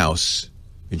in-house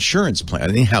insurance plan,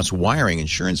 an in-house wiring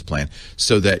insurance plan,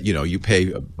 so that, you know, you pay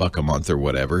 $1 a month or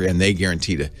whatever, and they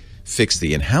guarantee to fix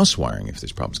the in-house wiring if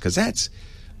there's problems, because that's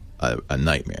a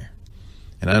nightmare.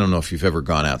 And I don't know if you've ever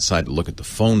gone outside to look at the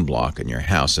phone block in your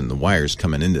house and the wires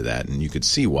coming into that, and you could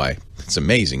see why it's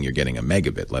amazing you're getting a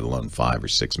megabit, let alone 5 or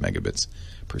 6 megabits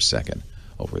per second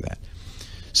over that.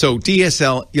 So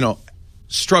DSL, you know,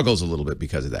 struggles a little bit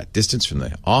because of that. Distance from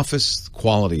the office,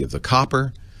 quality of the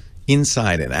copper,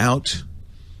 inside and out.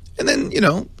 And then, you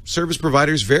know, service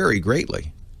providers vary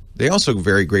greatly. They also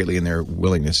vary greatly in their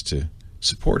willingness to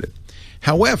support it.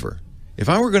 However, if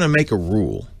I were going to make a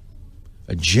rule,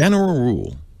 a general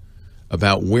rule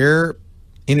about where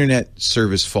internet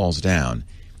service falls down,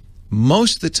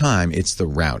 most of the time it's the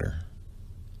router.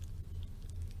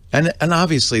 And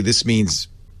obviously this means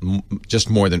just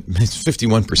more than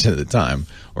 51% of the time,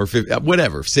 or 50,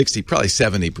 whatever, 60, probably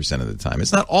 70% of the time.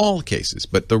 It's not all cases,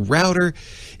 but the router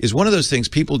is one of those things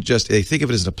people they think of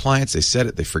it as an appliance, they set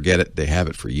it, they forget it, they have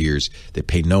it for years, they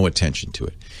pay no attention to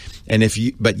it. And if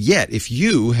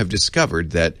you have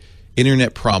discovered that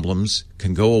internet problems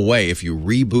can go away if you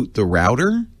reboot the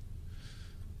router,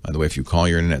 By the way, if you call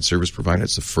your internet service provider,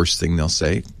 it's the first thing they'll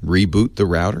say. Reboot the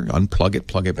router, unplug it,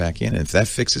 plug it back in. And if that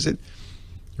fixes it,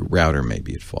 your router may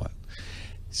be at fault.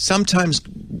 Sometimes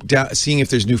seeing if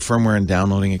there's new firmware and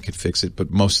downloading it could fix it,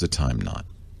 but most of the time not.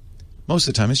 Most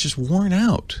of the time it's just worn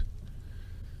out.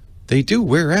 They do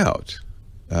wear out.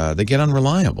 They get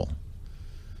unreliable.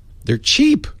 They're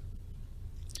cheap.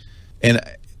 And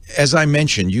as I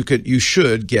mentioned, you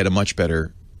should get a much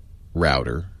better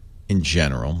router in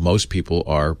general. Most people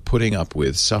are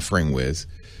suffering with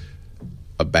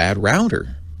a bad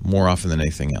router more often than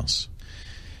anything else.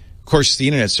 Of course, the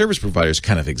internet service providers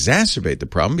kind of exacerbate the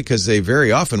problem because they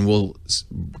very often will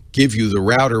give you the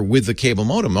router with the cable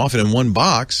modem, often in one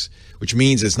box, which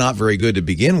means it's not very good to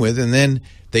begin with, and then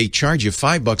they charge you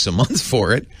 $5 a month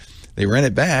for it. They rent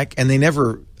it back, and they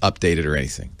never update it or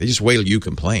anything. They just wait till you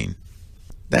complain.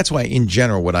 That's why, in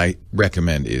general, what I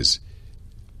recommend is,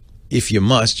 if you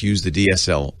must, use the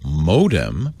DSL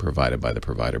modem provided by the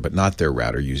provider, but not their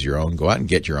router. Use your own. Go out and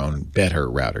get your own better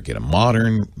router. Get a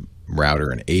modern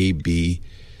router, an A, B,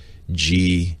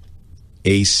 G,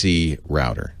 AC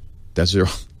router. That's your.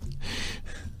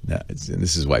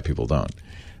 This is why people don't.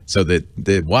 So the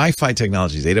Wi-Fi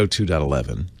technology is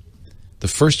 802.11. The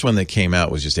first one that came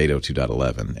out was just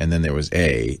 802.11, and then there was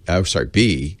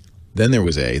B, then there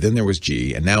was A, then there was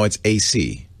G, and now it's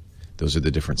AC. Those are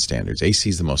the different standards. AC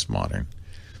is the most modern.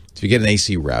 So if you get an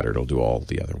AC router, it'll do all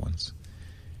the other ones.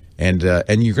 And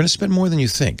you're going to spend more than you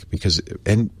think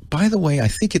and by the way, I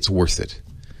think it's worth it.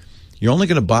 You're only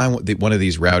going to buy one of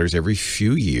these routers every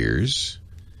few years.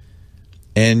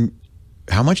 And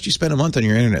how much do you spend a month on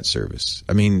your internet service?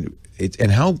 I mean,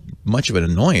 and how much of an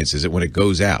annoyance is it when it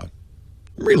goes out?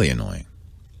 Really annoying.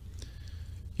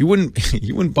 You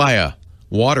wouldn't buy a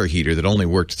water heater that only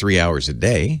worked 3 hours a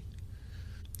day.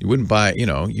 You wouldn't buy,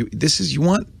 this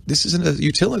isn't a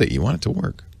utility. You want it to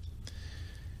work.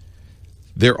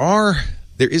 There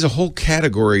is a whole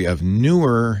category of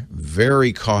newer,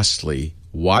 very costly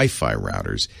Wi-Fi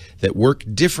routers that work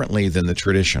differently than the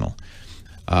traditional.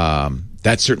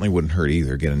 That certainly wouldn't hurt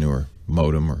either. Get a newer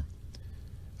modem or,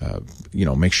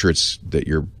 make sure that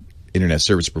your internet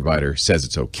service provider says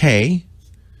it's okay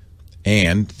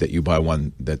and that you buy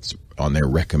one that's on their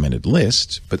recommended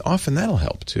list, but often that'll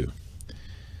help too.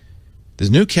 This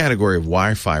new category of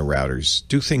Wi-Fi routers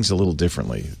do things a little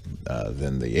differently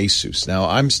than the ASUS. Now,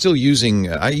 I'm still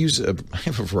I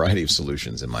have a variety of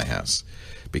solutions in my house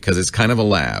because it's kind of a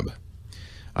lab.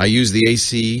 I use the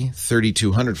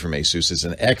AC3200 from ASUS. It's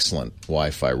an excellent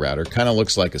Wi-Fi router. Kind of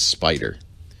looks like a spider.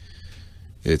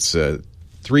 It's 3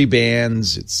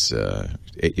 bands. It's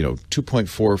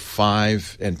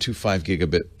 2.45 and 2.5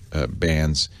 gigabit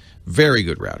bands. Very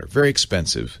good router. Very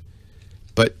expensive.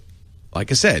 But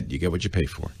like I said, you get what you pay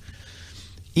for.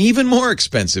 Even more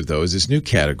expensive, though, is this new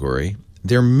category.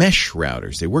 They're mesh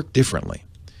routers. They work differently.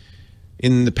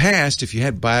 In the past, if you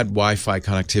had bad Wi-Fi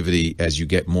connectivity as you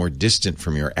get more distant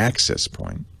from your access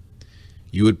point,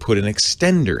 you would put an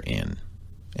extender in.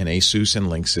 And ASUS and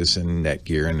Linksys and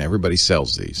Netgear and everybody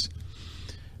sells these.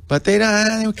 But they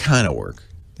kind of work.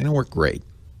 They don't work great.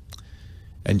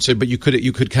 And so, but you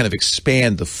could kind of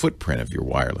expand the footprint of your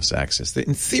wireless access.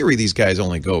 In theory, these guys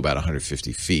only go about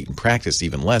 150 feet. In practice,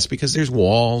 even less because there's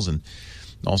walls and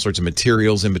all sorts of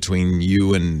materials in between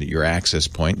you and your access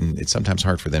point, and it's sometimes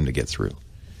hard for them to get through.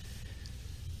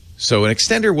 So an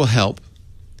extender will help,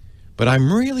 but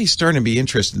I'm really starting to be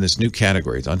interested in this new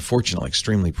category. It's unfortunately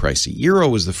extremely pricey.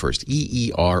 Eero was the first,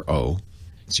 EERO.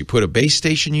 So you put a base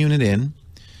station unit in,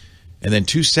 and then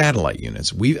 2 satellite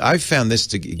units. I've found this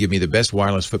to give me the best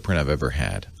wireless footprint I've ever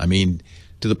had. I mean,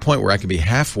 to the point where I can be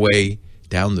halfway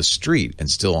down the street and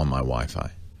still on my Wi-Fi.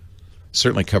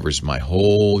 Certainly covers my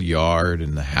whole yard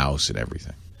and the house and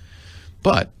everything.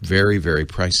 But very, very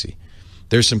pricey.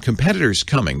 There's some competitors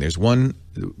coming. There's one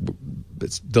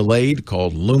that's delayed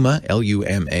called Luma,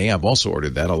 L-U-M-A. I've also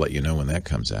ordered that. I'll let you know when that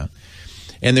comes out.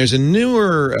 And there's a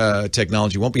newer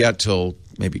technology, won't be out till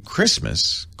maybe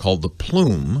Christmas, called the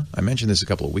Plume. I mentioned this a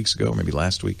couple of weeks ago, maybe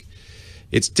last week.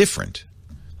 It's different,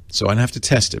 so I'd have to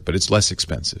test it, but it's less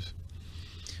expensive.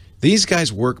 These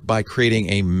guys work by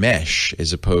creating a mesh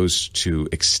as opposed to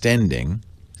extending.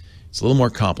 It's a little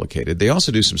more complicated. They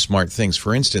also do some smart things.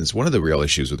 For instance, one of the real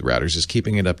issues with routers is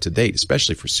keeping it up to date,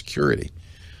 especially for security.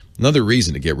 Another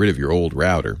reason to get rid of your old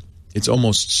router, it's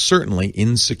almost certainly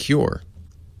insecure.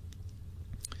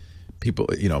 People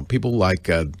like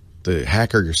the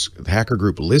hacker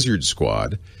group Lizard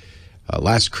Squad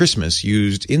last Christmas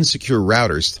used insecure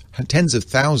routers, tens of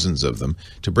thousands of them,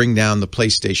 to bring down the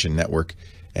PlayStation network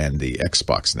and the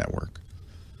Xbox network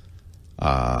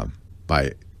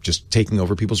by just taking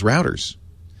over people's routers.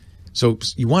 So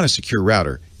you want a secure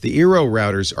router. The Eero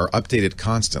routers are updated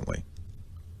constantly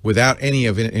without any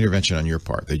of intervention on your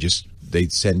part. They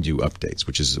send you updates,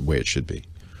 which is the way it should be.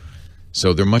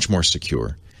 So they're much more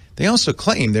secure. They also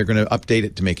claim they're going to update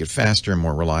it to make it faster and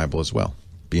more reliable as well.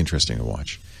 Be interesting to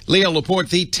watch. Leo Laporte,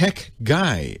 the tech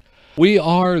guy. We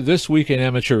are This Week in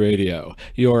Amateur Radio,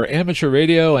 your amateur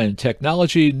radio and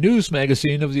technology news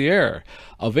magazine of the air.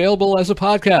 Available as a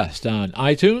podcast on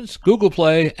iTunes, Google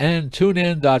Play, and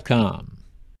TuneIn.com.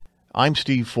 I'm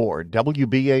Steve Ford,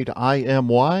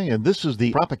 WB8IMY, and this is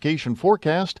the propagation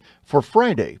forecast for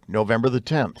Friday, November the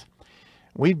 10th.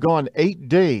 We've gone 8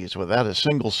 days without a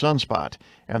single sunspot,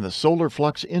 and the solar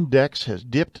flux index has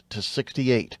dipped to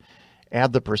 68.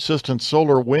 Add the persistent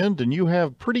solar wind, and you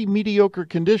have pretty mediocre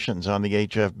conditions on the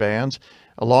HF bands,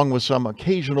 along with some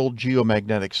occasional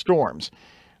geomagnetic storms.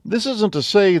 This isn't to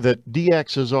say that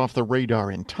DX is off the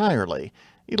radar entirely.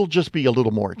 It'll just be a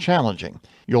little more challenging.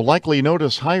 You'll likely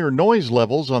notice higher noise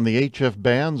levels on the HF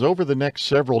bands over the next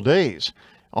several days.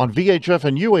 On VHF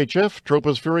and UHF,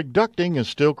 tropospheric ducting is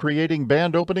still creating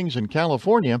band openings in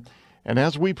California, and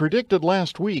as we predicted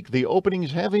last week, the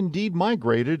openings have indeed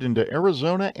migrated into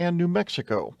Arizona and New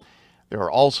Mexico. There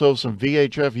are also some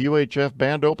VHF-UHF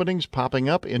band openings popping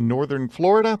up in northern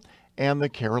Florida and the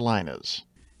Carolinas.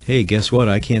 Hey, guess what?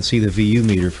 I can't see the VU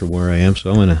meter from where I am,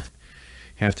 so I'm going to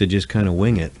have to just kind of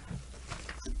wing it.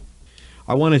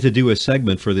 I wanted to do a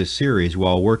segment for this series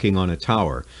while working on a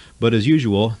tower, but as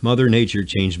usual, Mother Nature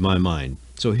changed my mind.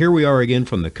 So here we are again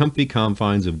from the comfy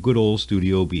confines of good old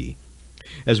Studio B.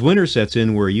 As winter sets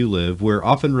in where you live, we're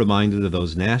often reminded of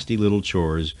those nasty little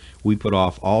chores we put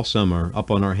off all summer up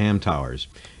on our ham towers,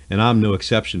 and I'm no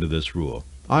exception to this rule.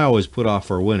 I always put off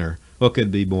for winter what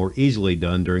could be more easily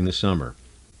done during the summer.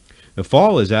 The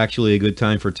fall is actually a good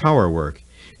time for tower work.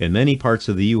 In many parts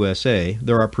of the USA,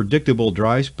 there are predictable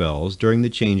dry spells during the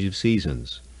change of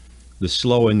seasons. The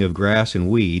slowing of grass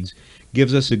and weeds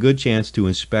gives us a good chance to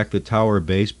inspect the tower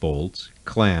base bolts,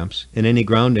 clamps, and any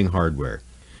grounding hardware.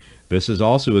 This is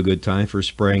also a good time for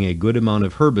spraying a good amount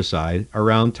of herbicide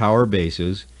around tower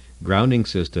bases, grounding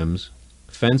systems,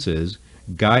 fences,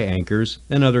 guy anchors,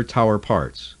 and other tower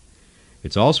parts.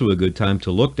 It's also a good time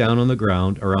to look down on the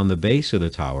ground around the base of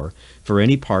the tower for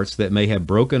any parts that may have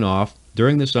broken off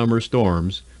during the summer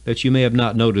storms that you may have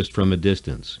not noticed from a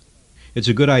distance. It's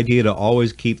a good idea to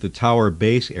always keep the tower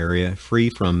base area free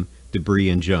from debris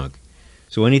and junk,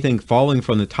 so anything falling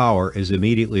from the tower is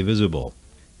immediately visible.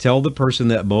 Tell the person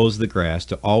that mows the grass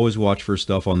to always watch for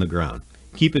stuff on the ground.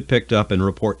 Keep it picked up and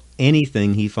report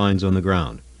anything he finds on the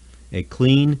ground. A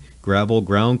clean gravel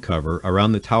ground cover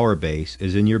around the tower base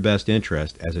is in your best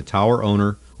interest as a tower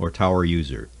owner or tower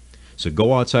user. So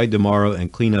go outside tomorrow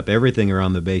and clean up everything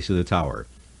around the base of the tower.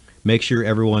 Make sure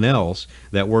everyone else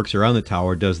that works around the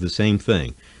tower does the same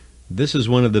thing. This is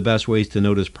one of the best ways to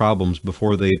notice problems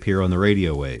before they appear on the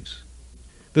radio waves.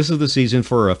 This is the season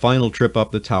for a final trip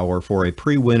up the tower for a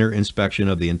pre-winter inspection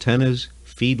of the antennas,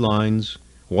 feed lines,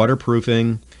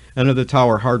 waterproofing, and of the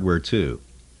tower hardware too.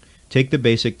 Take the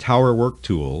basic tower work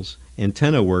tools,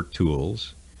 antenna work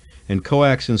tools, and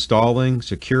coax installing,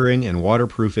 securing, and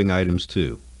waterproofing items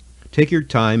too. Take your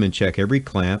time and check every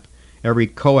clamp, every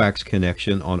coax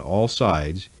connection on all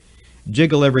sides.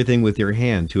 Jiggle everything with your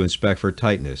hand to inspect for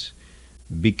tightness.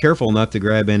 Be careful not to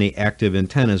grab any active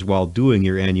antennas while doing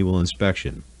your annual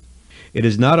inspection. It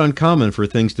is not uncommon for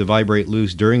things to vibrate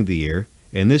loose during the year,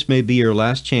 and this may be your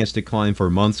last chance to climb for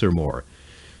months or more.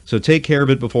 So take care of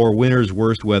it before winter's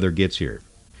worst weather gets here.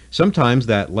 Sometimes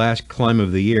that last climb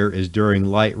of the year is during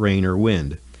light rain or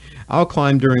wind. I'll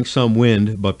climb during some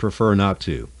wind, but prefer not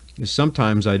to.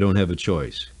 Sometimes I don't have a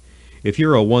choice. If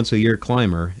you're a once-a-year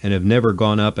climber and have never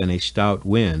gone up in a stout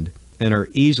wind and are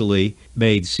easily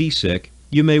made seasick,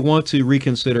 you may want to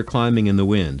reconsider climbing in the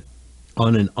wind.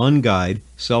 On an unguided,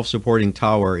 self-supporting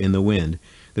tower in the wind,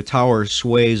 the tower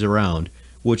sways around,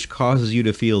 which causes you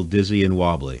to feel dizzy and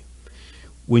wobbly.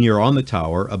 When you're on the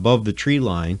tower, above the tree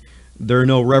line, there are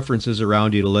no references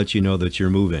around you to let you know that you're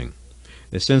moving.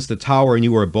 And since the tower and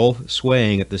you are both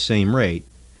swaying at the same rate,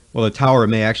 while the tower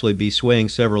may actually be swaying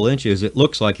several inches, it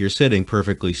looks like you're sitting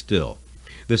perfectly still.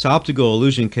 This optical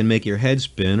illusion can make your head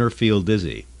spin or feel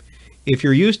dizzy. If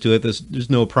you're used to it, there's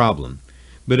no problem.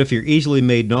 But if you're easily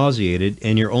made nauseated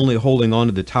and you're only holding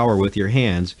onto the tower with your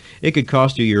hands, it could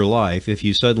cost you your life if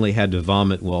you suddenly had to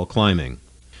vomit while climbing.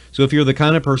 So if you're the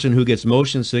kind of person who gets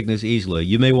motion sickness easily,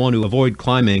 you may want to avoid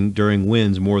climbing during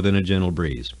winds more than a gentle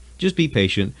breeze. Just be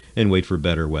patient and wait for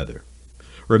better weather.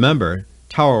 Remember,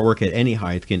 tower work at any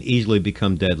height can easily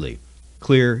become deadly.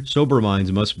 Clear, sober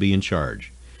minds must be in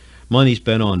charge. Money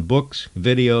spent on books,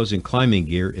 videos, and climbing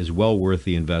gear is well worth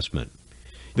the investment.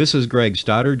 This is Greg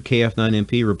Stoddard,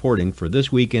 KF9MP, reporting for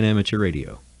This Week in Amateur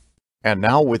Radio. And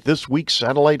now with this week's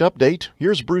satellite update,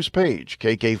 here's Bruce Page,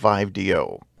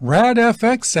 KK5DO.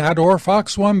 RadFxSat or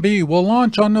Fox 1B will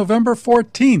launch on November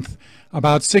 14th.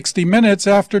 About 60 minutes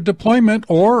after deployment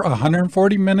or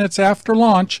 140 minutes after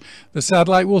launch, the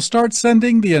satellite will start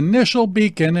sending the initial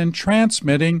beacon and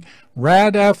transmitting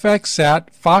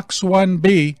RadFxSat Fox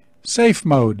 1B safe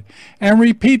mode, and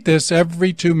repeat this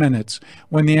every 2 minutes.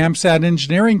 When the AMSAT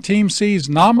engineering team sees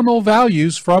nominal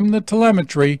values from the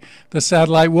telemetry, the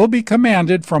satellite will be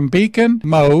commanded from beacon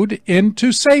mode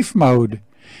into safe mode.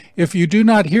 If you do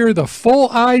not hear the full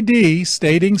ID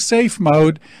stating safe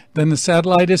mode, then the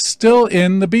satellite is still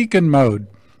in the beacon mode.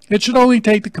 It should only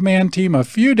take the command team a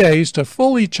few days to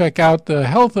fully check out the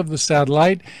health of the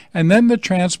satellite, and then the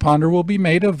transponder will be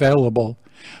made available.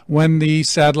 When the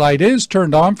satellite is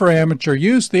turned on for amateur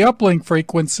use, the uplink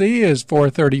frequency is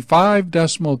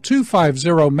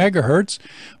 435.250 MHz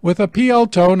with a PL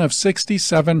tone of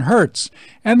 67 Hz,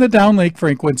 and the downlink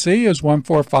frequency is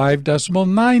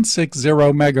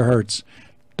 145.960 MHz.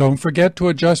 Don't forget to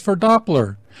adjust for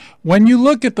Doppler. When you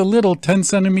look at the little 10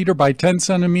 cm by 10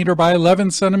 cm by 11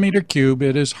 cm cube,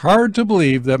 it is hard to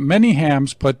believe that many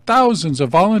hams put thousands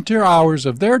of volunteer hours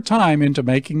of their time into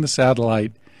making the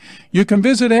satellite. You can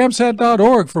visit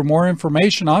AMSAT.org for more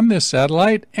information on this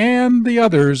satellite and the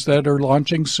others that are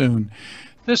launching soon.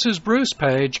 This is Bruce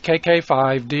Page,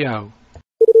 KK5DO.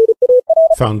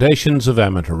 Foundations of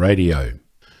Amateur Radio.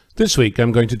 This week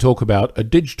I'm going to talk about a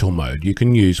digital mode you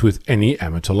can use with any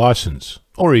amateur license,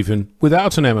 or even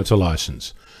without an amateur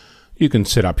license. You can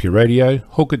set up your radio,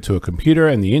 hook it to a computer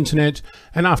and the internet,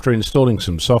 and after installing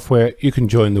some software, you can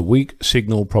join the weak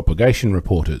signal propagation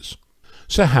reporters.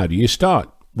 So how do you start?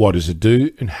 What does it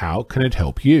do, and how can it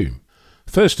help you?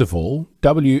 First of all,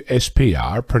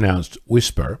 WSPR, pronounced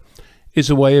whisper, is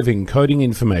a way of encoding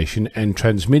information and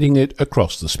transmitting it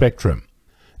across the spectrum.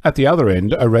 At the other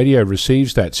end, a radio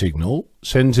receives that signal,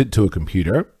 sends it to a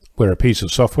computer, where a piece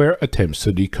of software attempts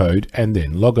to decode and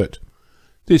then log it.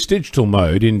 This digital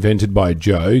mode, invented by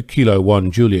Joe, Kilo 1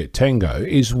 Juliet Tango,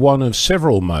 is one of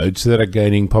several modes that are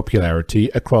gaining popularity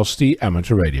across the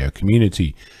amateur radio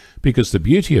community, because the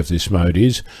beauty of this mode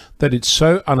is that it's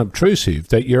so unobtrusive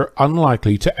that you're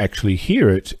unlikely to actually hear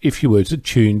it if you were to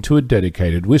tune to a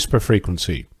dedicated whisper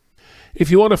frequency.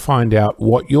 If you want to find out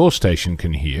what your station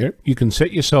can hear, you can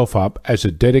set yourself up as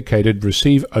a dedicated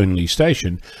receive-only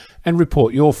station and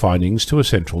report your findings to a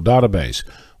central database,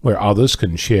 where others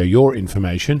can share your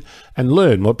information and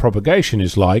learn what propagation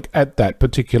is like at that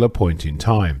particular point in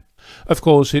time. Of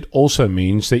course, it also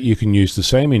means that you can use the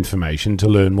same information to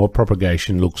learn what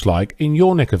propagation looks like in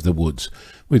your neck of the woods,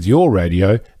 with your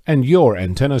radio and your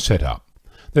antenna setup.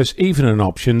 There's even an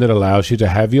option that allows you to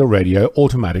have your radio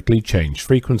automatically change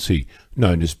frequency,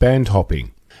 known as band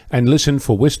hopping, and listen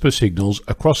for whisper signals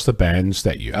across the bands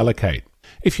that you allocate.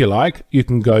 If you like, you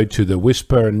can go to the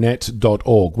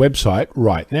whispernet.org website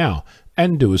right now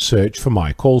and do a search for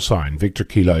my call sign, Victor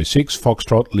Kilo 6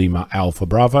 Foxtrot Lima Alpha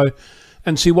Bravo,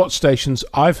 and see what stations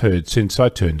I've heard since I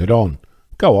turned it on.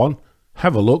 Go on,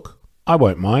 have a look, I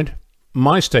won't mind.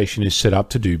 My station is set up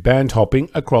to do band hopping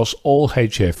across all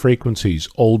HF frequencies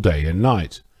all day and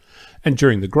night. And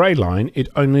during the grey line, it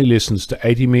only listens to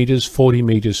 80 meters, 40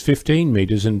 meters, 15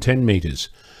 meters and 10 meters,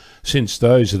 since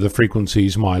those are the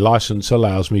frequencies my license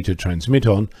allows me to transmit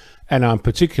on, and I'm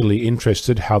particularly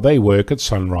interested how they work at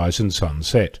sunrise and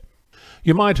sunset.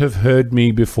 You might have heard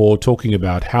me before talking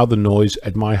about how the noise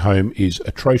at my home is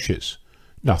atrocious.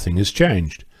 Nothing has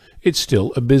changed. It's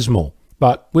still abysmal,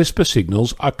 but whisper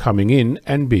signals are coming in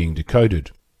and being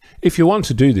decoded. If you want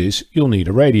to do this, you'll need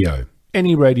a radio.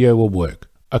 Any radio will work.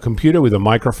 A computer with a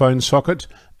microphone socket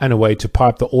and a way to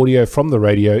pipe the audio from the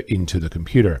radio into the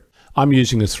computer. I'm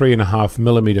using a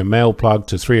 3.5mm male plug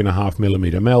to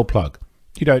 3.5mm male plug.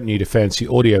 You don't need a fancy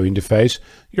audio interface,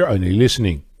 you're only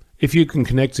listening. If you can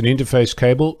connect an interface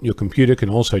cable, your computer can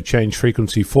also change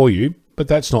frequency for you, but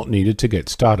that's not needed to get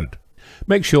started.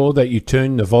 Make sure that you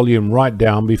turn the volume right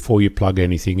down before you plug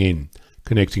anything in.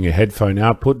 Connecting a headphone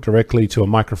output directly to a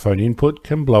microphone input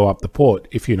can blow up the port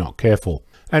if you're not careful,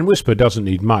 and Whisper doesn't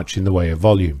need much in the way of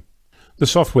volume. The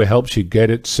software helps you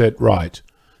get it set right,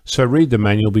 so read the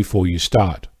manual before you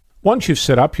start. Once you've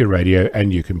set up your radio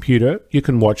and your computer, you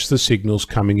can watch the signals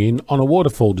coming in on a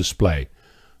waterfall display,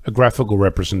 a graphical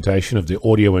representation of the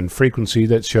audio and frequency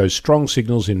that shows strong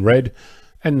signals in red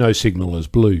and no signal as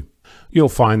blue. You'll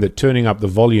find that turning up the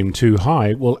volume too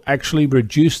high will actually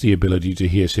reduce the ability to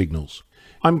hear signals.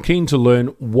 I'm keen to learn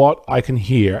what I can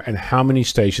hear and how many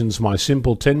stations my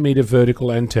simple 10-meter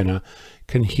vertical antenna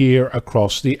can hear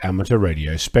across the amateur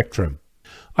radio spectrum.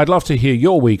 I'd love to hear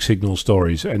your weak signal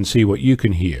stories and see what you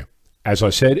can hear. As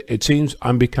I said, it seems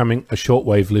I'm becoming a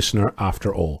shortwave listener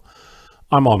after all.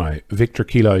 I'm Ono, Victor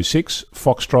Kilo 6,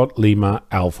 Foxtrot Lima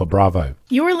Alpha Bravo.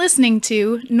 You're listening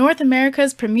to North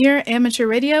America's premier amateur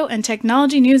radio and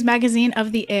technology news magazine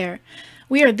of the air.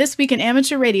 We are This Week in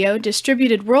Amateur Radio,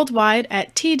 distributed worldwide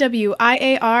at twiar.net.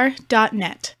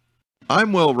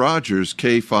 I'm Will Rogers,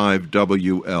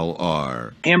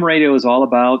 K5WLR. Ham radio is all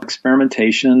about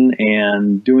experimentation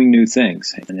and doing new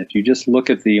things. And if you just look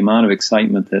at the amount of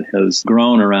excitement that has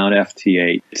grown around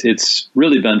FT8, it's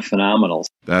really been phenomenal.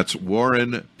 That's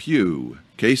Warren Pugh,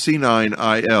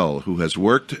 KC9IL, who has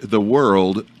worked the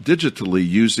world digitally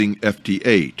using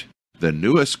FT8, the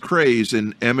newest craze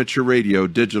in amateur radio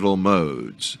digital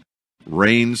modes.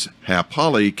 Rains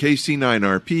Hapali,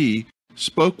 KC9RP,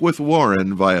 spoke with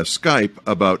Warren via Skype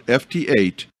about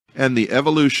FT8 and the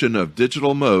evolution of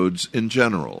digital modes in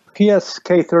general.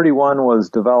 PSK31 was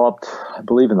developed, I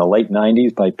believe, in the late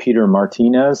 90s by Peter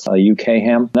Martinez, a UK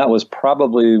ham. That was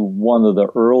probably one of the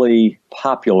early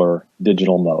popular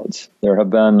digital modes. There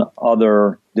have been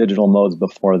other digital modes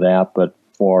before that, but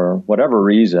for whatever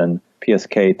reason,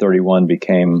 PSK31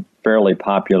 became fairly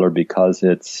popular because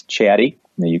it's chatty.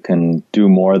 You can do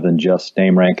more than just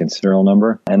name, rank, and serial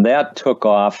number. And that took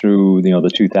off through, the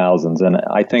 2000s. And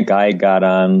I think I got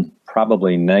on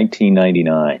probably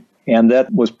 1999. And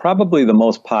that was probably the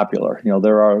most popular.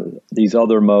 There are these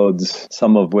other modes,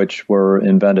 some of which were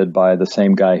invented by the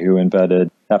same guy who invented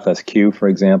FSQ, for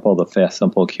example, the Fast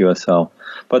Simple QSO.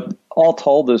 But all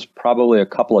told, there's probably a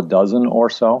couple of dozen or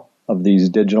so of these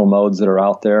digital modes that are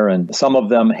out there. And some of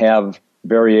them have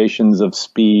variations of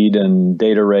speed and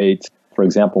data rates. For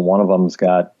example, one of them's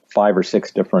got 5 or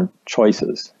 6 different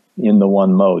choices in the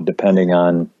one mode, depending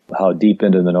on how deep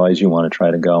into the noise you want to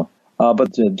try to go.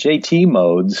 But the JT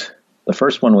modes, the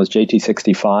first one was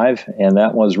JT65, and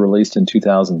that was released in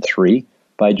 2003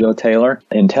 by Joe Taylor,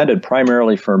 intended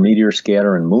primarily for meteor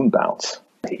scatter and moon bounce.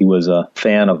 He was a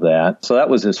fan of that. So that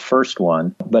was his first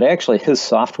one. But actually, his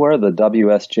software, the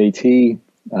WSJT,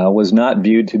 was not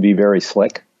viewed to be very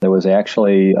slick. There was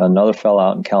actually another fellow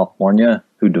out in California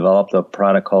who developed a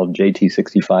product called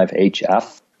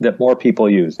JT65HF that more people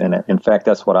used. And in fact,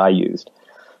 that's what I used.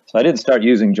 So I didn't start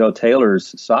using Joe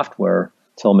Taylor's software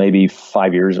till maybe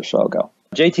 5 years or so ago.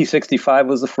 JT65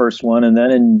 was the first one. And then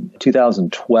in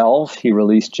 2012, he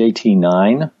released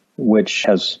JT9, which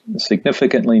has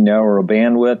significantly narrower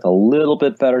bandwidth, a little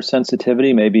bit better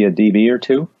sensitivity, maybe a dB or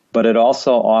two. But it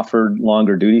also offered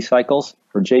longer duty cycles.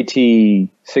 For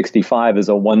JT65 is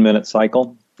a 1-minute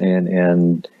cycle,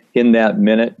 and in that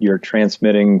minute, you're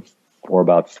transmitting for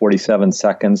about 47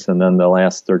 seconds, and then the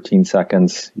last 13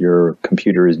 seconds, your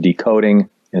computer is decoding,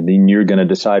 and then you're going to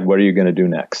decide what are you going to do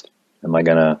next. Am I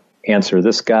going to answer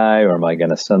this guy, or am I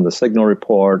going to send the signal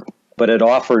report? But it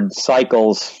offered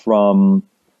cycles from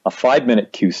a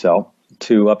 5-minute QSO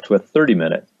to up to a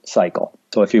 30-minute cycle.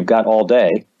 So if you've got all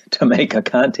day to make a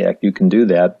contact, you can do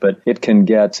that, but it can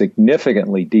get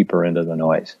significantly deeper into the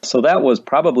noise. So that was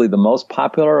probably the most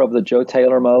popular of the Joe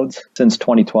Taylor modes since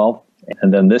 2012.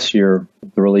 And then this year,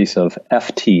 the release of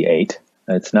FT8.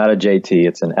 It's not a JT,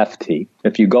 it's an FT.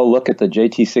 If you go look at the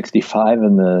JT65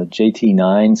 and the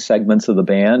JT9 segments of the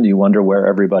band, you wonder where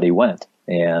everybody went.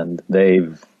 And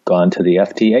they've gone to the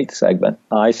FT8 segment.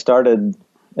 I started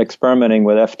experimenting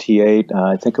with FT8,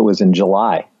 I think it was in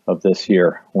July of this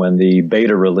year when the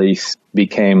beta release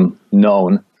became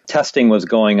known. Testing was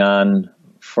going on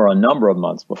for a number of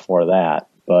months before that,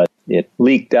 but it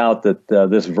leaked out that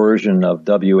this version of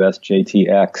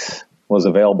WSJTX was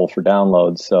available for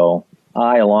download. So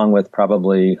I, along with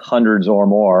probably hundreds or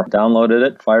more, downloaded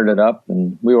it, fired it up,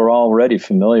 and we were already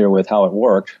familiar with how it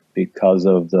worked because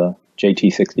of the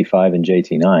JT65 and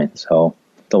JT9. So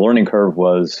the learning curve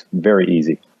was very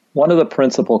easy. One of the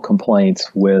principal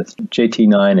complaints with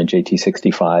JT9 and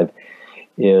JT65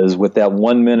 is with that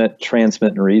 1-minute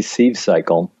transmit and receive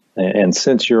cycle, and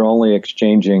since you're only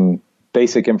exchanging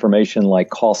basic information like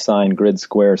call sign, grid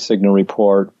square, signal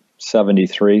report,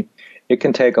 73, it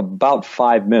can take about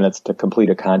 5 minutes to complete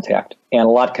a contact. And a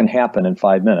lot can happen in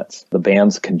 5 minutes. The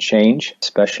bands can change,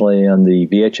 especially on the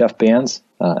VHF bands.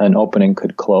 An opening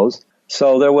could close.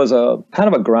 So there was a kind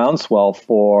of a groundswell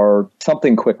for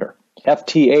something quicker.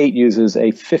 FT8 uses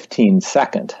a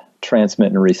 15-second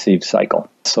transmit and receive cycle.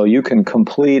 So you can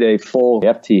complete a full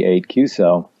FT8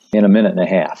 QSO in a minute and a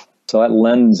half. So that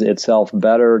lends itself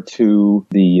better to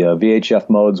the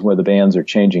VHF modes where the bands are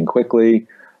changing quickly,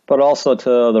 but also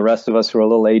to the rest of us who are a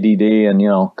little ADD and,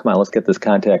 come on, let's get this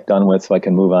contact done with so I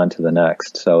can move on to the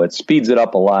next. So it speeds it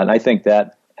up a lot, and I think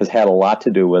that has had a lot to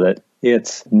do with it.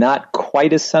 It's not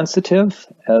quite as sensitive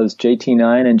as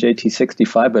JT9 and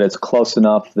JT65, but it's close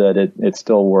enough that it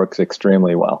still works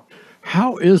extremely well.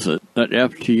 How is it that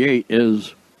FT8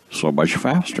 is so much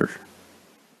faster?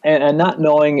 And not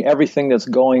knowing everything that's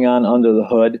going on under the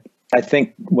hood, I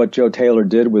think what Joe Taylor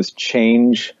did was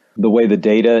change the way the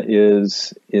data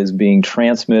is being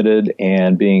transmitted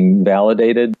and being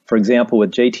validated. For example,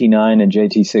 with JT9 and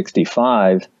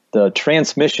JT65, the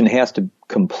transmission has to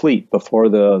complete before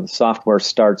the software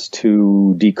starts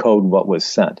to decode what was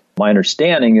sent. My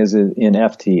understanding is in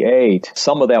FT8,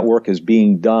 some of that work is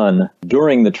being done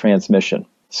during the transmission.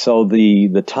 So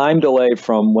the time delay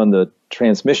from when the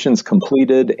transmission's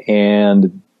completed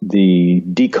and the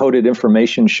decoded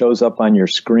information shows up on your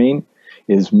screen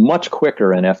is much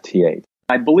quicker in FT8.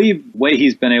 I believe the way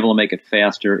he's been able to make it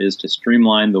faster is to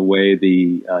streamline the way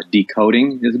the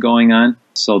decoding is going on,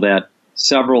 so that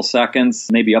several seconds,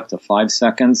 maybe up to 5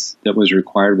 seconds, that was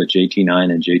required with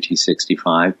JT9 and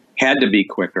JT65 had to be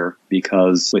quicker,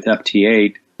 because with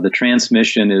FT8, the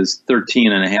transmission is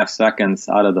 13 and a half seconds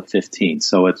out of the 15.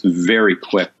 So it's very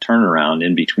quick turnaround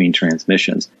in between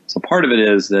transmissions. So part of it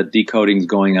is that decoding is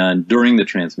going on during the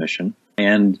transmission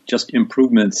and just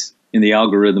improvements in the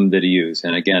algorithm that he used.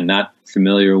 And again, not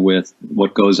familiar with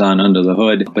what goes on under the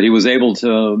hood, but he was able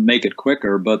to make it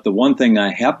quicker. But the one thing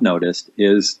I have noticed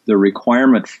is the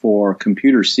requirement for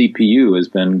computer CPU has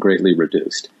been greatly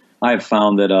reduced. I've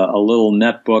found that a little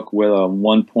netbook with a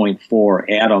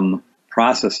 1.4 Atom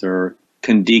processor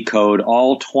can decode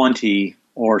all 20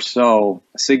 or so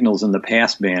signals in the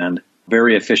passband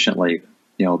very efficiently.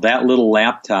 You know, that little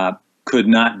laptop could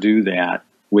not do that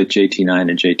with JT9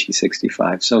 and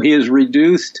JT65. So he has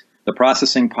reduced the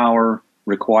processing power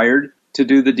required to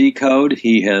do the decode.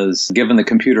 He has given the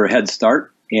computer a head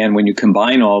start. And when you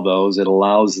combine all those, it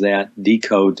allows that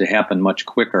decode to happen much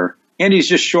quicker. And he's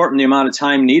just shortened the amount of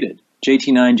time needed.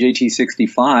 JT9,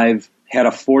 JT65 had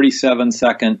a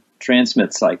 47-second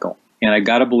transmit cycle. And I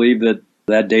got to believe that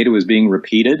that data was being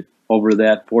repeated over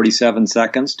that 47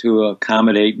 seconds to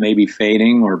accommodate maybe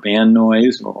fading or band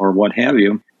noise or what have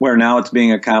you, where now it's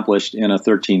being accomplished in a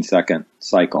 13-second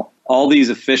cycle. All these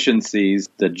efficiencies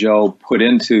that Joe put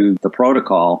into the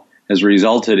protocol has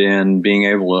resulted in being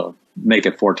able to make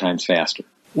it 4 times faster.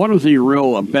 One of the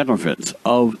real benefits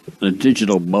of the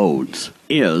digital modes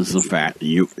is the fact that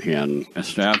you can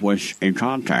establish a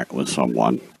contact with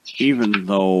someone, even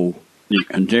though the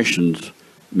conditions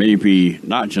may be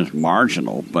not just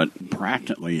marginal, but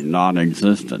practically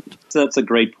non-existent. That's a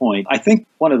great point. I think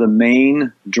one of the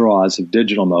main draws of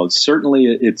digital modes, certainly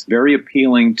it's very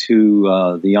appealing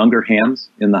to the younger hams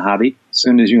in the hobby. As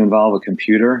soon as you involve a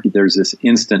computer, there's this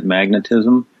instant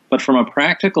magnetism. But from a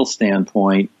practical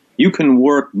standpoint, you can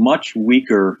work much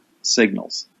weaker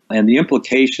signals. And the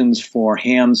implications for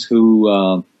hams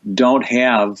who don't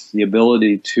have the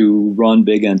ability to run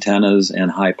big antennas and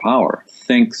high power.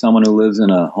 Think someone who lives in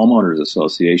a homeowners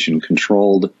association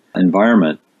controlled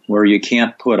environment where you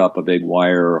can't put up a big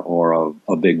wire or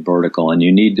a big vertical, and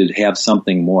you need to have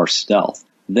something more stealth.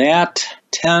 That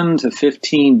 10 to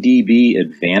 15 dB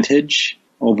advantage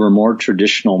over more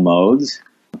traditional modes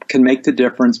can make the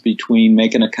difference between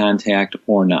making a contact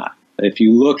or not. If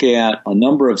you look at a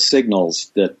number of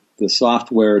signals that the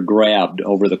software grabbed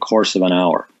over the course of an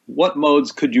hour, what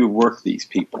modes could you work these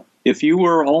people? If you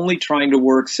were only trying to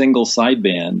work single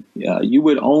sideband, you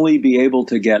would only be able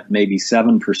to get maybe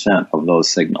 7% of those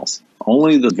signals.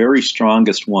 Only the very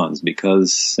strongest ones,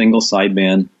 because single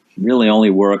sideband really only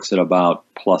works at about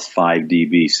plus 5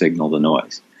 dB signal to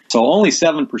noise. So only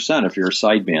 7% if you're a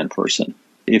sideband person.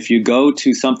 If you go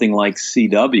to something like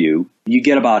CW, you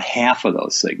get about half of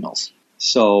those signals.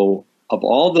 So of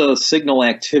all the signal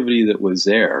activity that was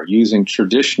there using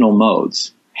traditional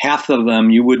modes, half of them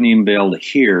you wouldn't even be able to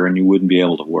hear and you wouldn't be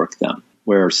able to work them.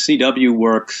 Where CW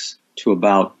works to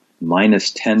about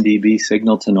minus 10 dB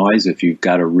signal to noise if you've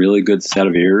got a really good set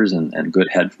of ears and good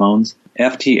headphones,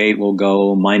 FT8 will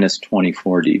go minus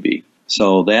 24 dB.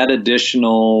 So that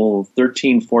additional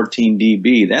 13, 14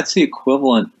 dB, that's the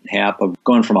equivalent half of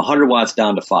going from 100 watts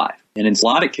down to 5. And in a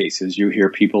lot of cases, you hear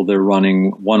people that are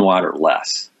running 1 watt or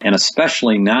less. And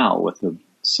especially now with the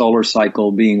solar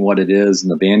cycle being what it is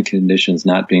and the band conditions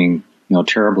not being,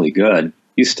 terribly good,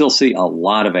 you still see a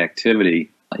lot of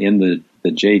activity in the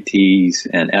JTs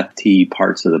and FT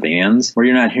parts of the bands where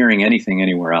you're not hearing anything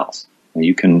anywhere else.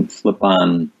 You can flip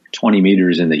on 20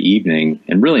 meters in the evening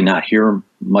and really not hear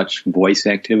much voice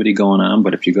activity going on.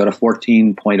 But if you go to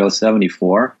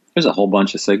 14.074, there's a whole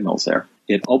bunch of signals there.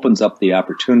 It opens up the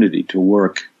opportunity to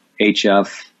work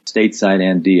HF, stateside,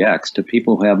 and DX to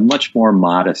people who have much more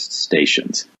modest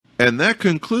stations. And that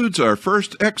concludes our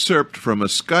first excerpt from a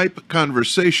Skype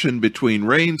conversation between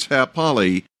Rains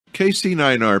Hapali,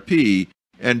 KC9RP,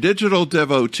 and digital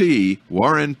devotee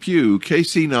Warren Pugh,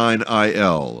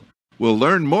 KC9IL. We'll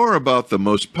learn more about the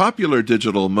most popular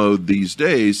digital mode these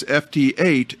days,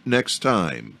 FT8, next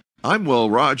time. I'm Will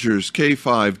Rogers,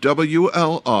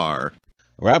 K5WLR.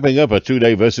 Wrapping up a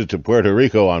two-day visit to Puerto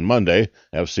Rico on Monday,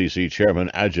 FCC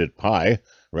Chairman Ajit Pai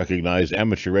recognized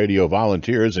amateur radio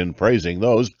volunteers in praising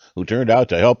those who turned out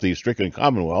to help the stricken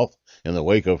Commonwealth in the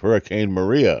wake of Hurricane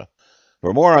Maria.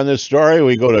 For more on this story,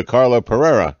 we go to Carla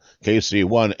Pereira,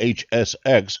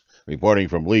 KC1HSX, reporting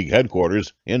from League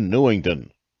headquarters in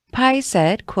Newington. Pai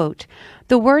said, quote,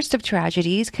 "The worst of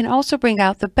tragedies can also bring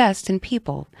out the best in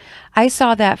people. I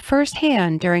saw that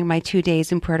firsthand during my 2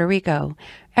 days in Puerto Rico.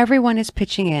 Everyone is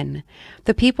pitching in.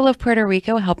 The people of Puerto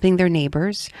Rico helping their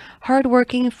neighbors,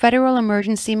 hardworking Federal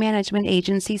Emergency Management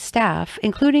Agency staff,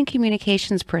 including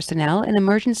communications personnel and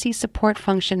Emergency Support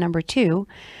Function Number 2,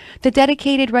 the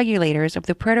dedicated regulators of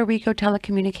the Puerto Rico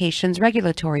Telecommunications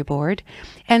Regulatory Board,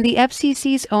 and the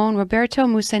FCC's own Roberto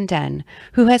Musenden,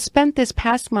 who has spent this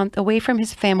past month away from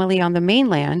his family on the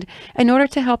mainland in order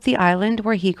to help the island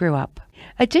where he grew up.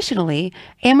 Additionally,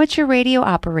 amateur radio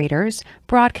operators,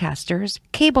 broadcasters,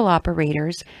 cable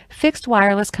operators, fixed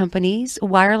wireless companies,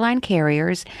 wireline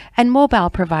carriers, and mobile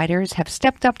providers have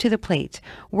stepped up to the plate,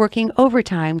 working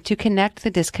overtime to connect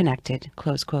the disconnected."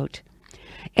 Close quote.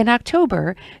 In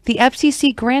October, the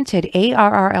FCC granted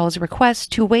ARRL's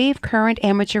request to waive current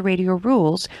amateur radio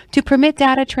rules to permit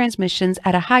data transmissions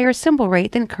at a higher symbol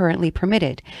rate than currently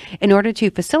permitted, in order to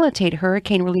facilitate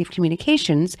hurricane relief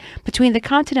communications between the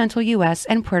continental U.S.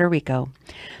 and Puerto Rico.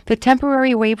 The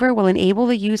temporary waiver will enable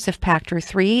the use of Pactor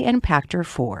 3 and Pactor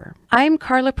 4. I'm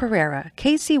Carla Pereira,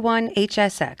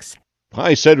 KC1HSX.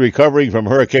 Pai said recovering from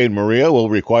Hurricane Maria will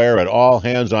require an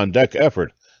all-hands-on-deck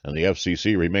effort, and the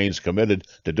FCC remains committed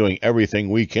to doing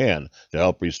everything we can to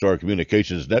help restore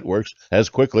communications networks as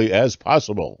quickly as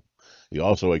possible. He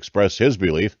also expressed his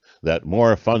belief that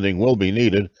more funding will be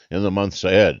needed in the months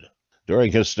ahead.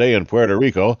 During his stay in Puerto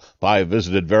Rico, Pai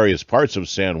visited various parts of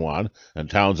San Juan and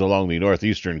towns along the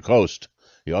northeastern coast.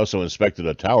 He also inspected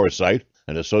a tower site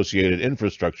and associated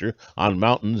infrastructure on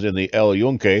mountains in the El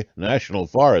Yunque National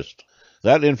Forest.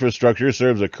 That infrastructure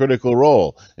serves a critical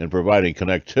role in providing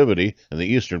connectivity in the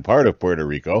eastern part of Puerto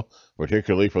Rico,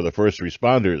 particularly for the first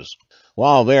responders.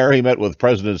 While there, he met with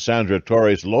President Sandra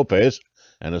Torres Lopez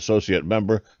and Associate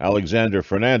Member Alexander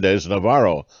Fernandez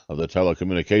Navarro of the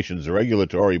Telecommunications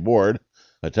Regulatory Board,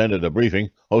 attended a briefing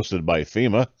hosted by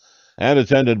FEMA, and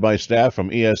attended by staff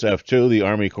from ESF2, the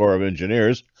Army Corps of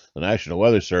Engineers, the National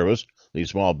Weather Service, the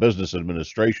Small Business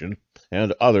Administration,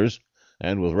 and others,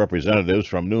 and with representatives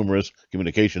from numerous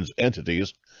communications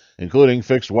entities, including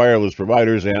fixed wireless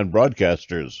providers and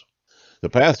broadcasters. The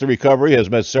path to recovery has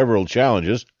met several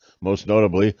challenges, most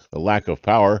notably the lack of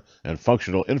power and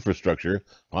functional infrastructure,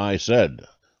 Pai said.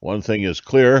 One thing is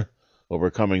clear,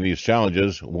 overcoming these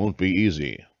challenges won't be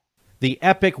easy. The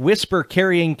epic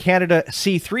whisper-carrying Canada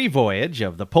C3 voyage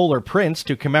of the Polar Prince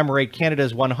to commemorate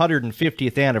Canada's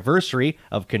 150th anniversary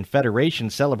of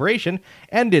Confederation celebration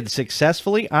ended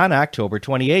successfully on October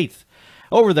 28th.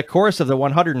 Over the course of the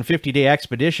 150-day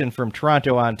expedition from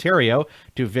Toronto, Ontario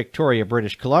to Victoria,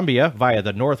 British Columbia via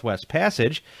the Northwest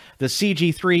Passage, the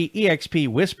CG3 EXP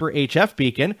Whisper HF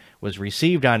beacon was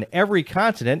received on every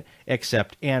continent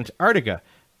except Antarctica.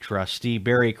 Trustee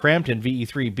Barry Crampton,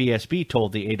 VE3 BSB,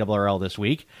 told the ARRL this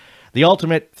week. The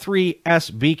Ultimate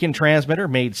 3S beacon transmitter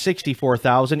made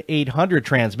 64,800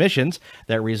 transmissions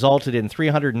that resulted in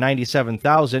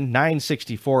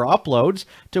 397,964 uploads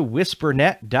to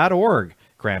whispernet.org,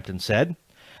 Crampton said.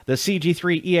 The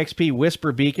CG3 EXP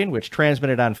Whisper beacon, which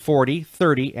transmitted on 40,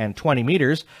 30, and 20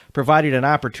 meters, provided an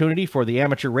opportunity for the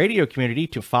amateur radio community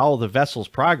to follow the vessel's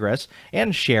progress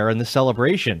and share in the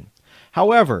celebration.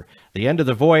 However, the end of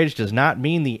the voyage does not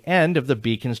mean the end of the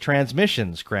beacon's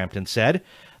transmissions, Crampton said.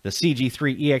 The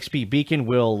CG3 EXP beacon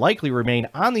will likely remain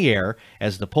on the air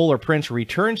as the Polar Prince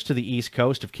returns to the east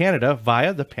coast of Canada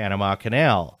via the Panama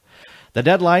Canal. The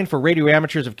deadline for Radio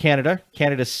Amateurs of Canada,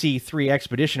 Canada's C3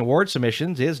 Expedition Award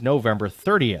submissions, is November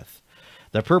 30th.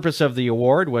 The purpose of the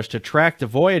award was to track the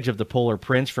voyage of the Polar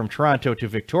Prince from Toronto to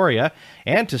Victoria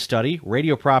and to study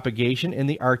radio propagation in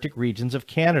the Arctic regions of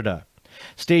Canada.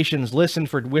 Stations listened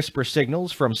for whisper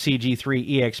signals from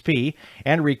CG3 EXP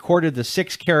and recorded the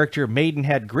 6-character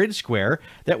Maidenhead grid square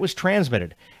that was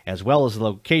transmitted, as well as the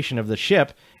location of the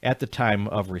ship at the time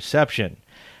of reception.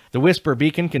 The Whisper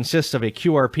beacon consists of a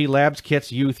QRP Labs Kits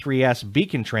U3S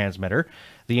beacon transmitter.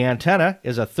 The antenna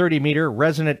is a 30-meter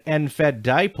resonant end-fed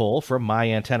dipole from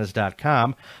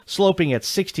myantennas.com, sloping at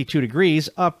 62 degrees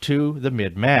up to the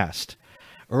mid-mast.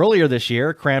 Earlier this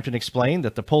year, Crampton explained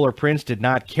that the Polar Prince did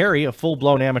not carry a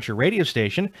full-blown amateur radio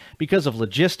station because of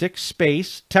logistics,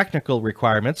 space, technical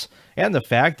requirements, and the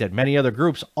fact that many other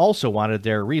groups also wanted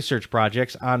their research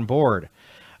projects on board.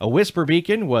 A Whisper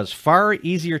beacon was far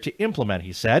easier to implement,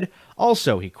 he said.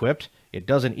 Also, he quipped, it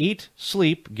doesn't eat,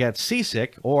 sleep, get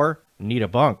seasick, or need a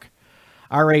bunk.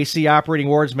 RAC Operating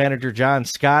Awards Manager John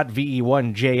Scott,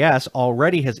 VE1JS,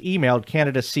 already has emailed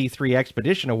Canada's C3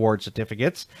 Expedition Award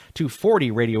certificates to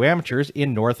 40 radio amateurs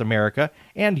in North America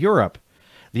and Europe.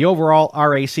 The overall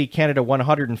RAC Canada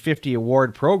 150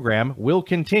 Award program will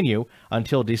continue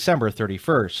until December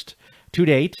 31st. To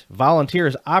date,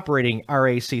 volunteers operating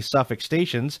RAC Suffolk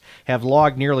stations have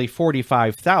logged nearly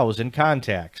 45,000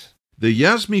 contacts. The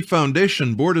Yasme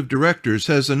Foundation Board of Directors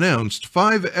has announced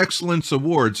 5 Excellence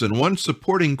Awards and 1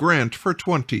 supporting grant for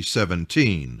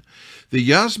 2017. The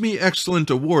Yasme Excellent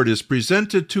Award is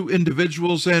presented to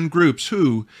individuals and groups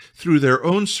who, through their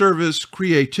own service,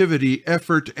 creativity,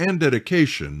 effort, and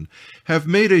dedication, have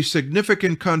made a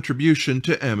significant contribution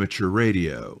to amateur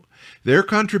radio. Their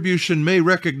contribution may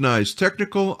recognize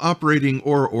technical, operating,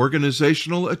 or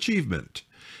organizational achievement.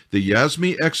 The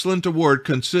Yasme Excellent Award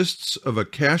consists of a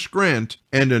cash grant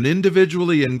and an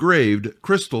individually engraved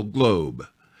crystal globe.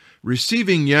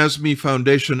 Receiving Yasme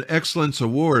Foundation Excellence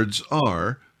Awards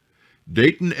are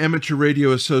Dayton Amateur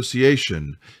Radio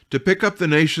Association, to pick up the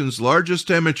nation's largest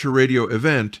amateur radio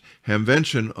event,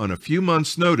 Hamvention, on a few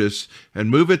months' notice and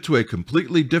move it to a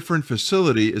completely different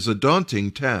facility is a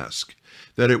daunting task.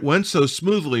 That it went so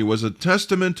smoothly was a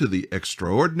testament to the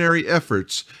extraordinary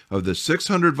efforts of the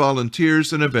 600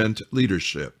 volunteers and event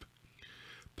leadership.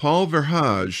 Paul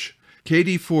Verhage,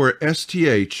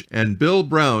 KD4STH, and Bill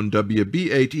Brown,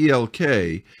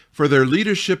 WB8ELK, for their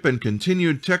leadership and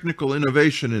continued technical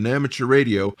innovation in amateur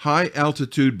radio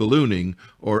high-altitude ballooning,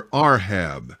 or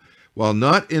RHAB. While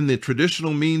not in the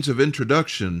traditional means of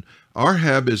introduction,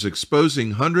 RHAB is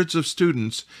exposing hundreds of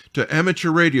students to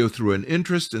amateur radio through an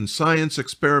interest in science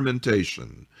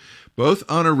experimentation. Both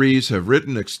honorees have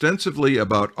written extensively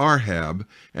about RHAB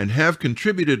and have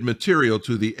contributed material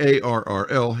to the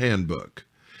ARRL handbook.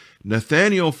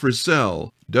 Nathaniel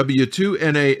Frizzell,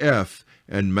 W2NAF,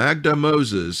 and Magda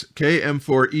Moses,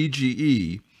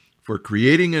 KM4EGE, for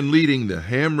creating and leading the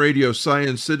Ham Radio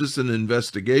Science Citizen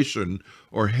Investigation,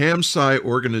 or HAMSci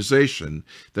organization,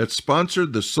 that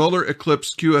sponsored the Solar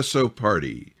Eclipse QSO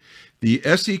party. The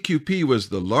SEQP was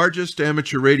the largest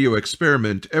amateur radio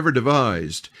experiment ever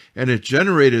devised, and it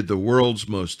generated the world's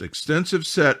most extensive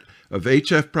set of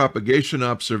HF propagation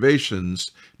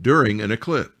observations during an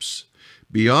eclipse.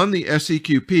 Beyond the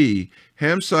SEQP,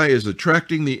 HAMSci is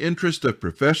attracting the interest of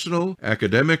professional,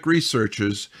 academic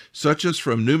researchers, such as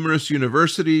from numerous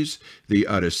universities, the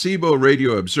Arecibo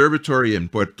Radio Observatory in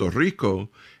Puerto Rico,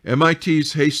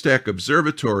 MIT's Haystack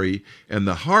Observatory, and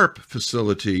the HARP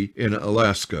facility in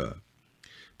Alaska.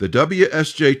 The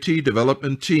WSJT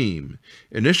development team,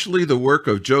 initially the work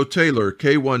of Joe Taylor,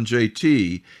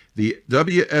 K1JT, the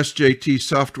WSJT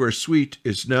software suite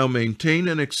is now maintained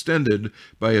and extended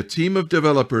by a team of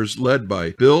developers led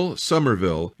by Bill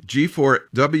Somerville,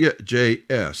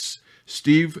 G4WJS,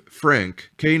 Steve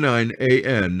Frank,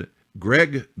 K9AN,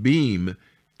 Greg Beam,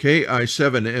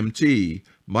 KI7MT,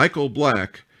 Michael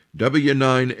Black,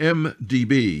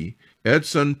 W9MDB,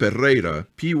 Edson Pereira,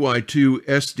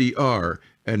 PY2SDR,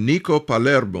 and Nico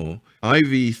Palermo,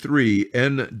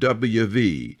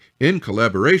 IV3NWV, in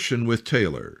collaboration with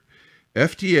Taylor.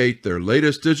 FT8, their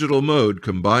latest digital mode,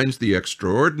 combines the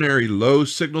extraordinary low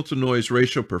signal-to-noise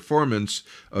ratio performance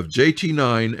of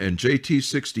JT9 and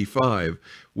JT65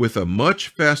 with a much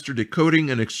faster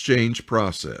decoding and exchange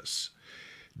process.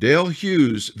 Dale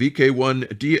Hughes,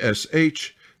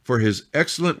 VK1DSH, for his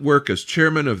excellent work as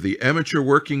chairman of the Amateur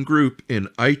Working Group in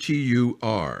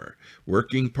ITUR,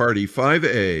 Working Party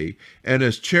 5A, and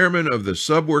as chairman of the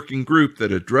sub-working group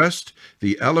that addressed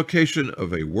the allocation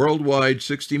of a worldwide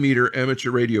 60-meter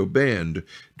amateur radio band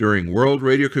during World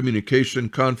Radio Communication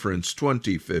Conference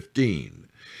 2015.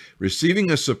 Receiving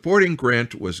a supporting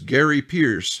grant was Gary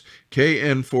Pierce,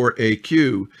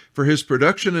 KN4AQ, for his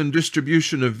production and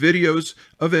distribution of videos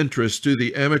of interest to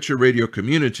the amateur radio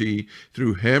community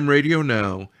through Ham Radio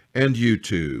Now and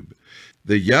YouTube.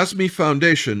 The Yasme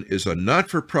Foundation is a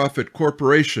not-for-profit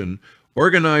corporation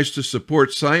organized to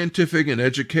support scientific and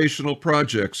educational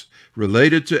projects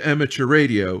related to amateur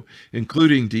radio,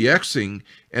 including DXing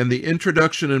and the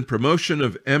introduction and promotion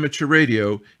of amateur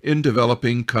radio in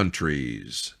developing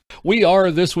countries. We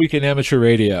are This Week in Amateur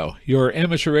Radio, your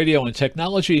amateur radio and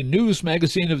technology news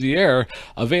magazine of the air,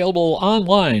 available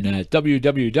online at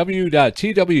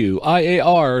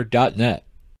www.twiar.net.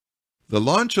 The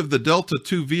launch of the Delta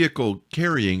II vehicle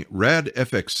carrying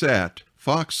RadFxSat,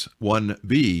 Fox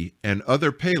 1B, and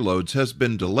other payloads has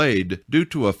been delayed due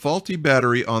to a faulty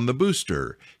battery on the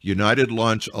booster, United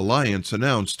Launch Alliance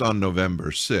announced on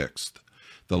November 6th.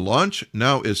 The launch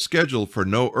now is scheduled for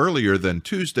no earlier than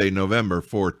Tuesday, November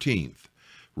 14th.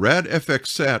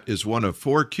 RadFxSat is one of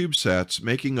 4 CubeSats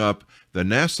making up the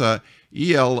NASA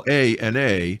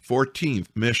ELANA 14th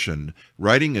mission,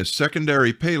 riding as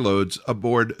secondary payloads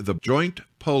aboard the Joint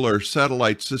Polar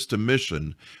Satellite System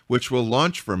mission, which will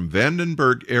launch from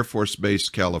Vandenberg Air Force Base,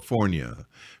 California.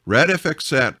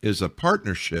 RadFxSat is a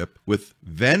partnership with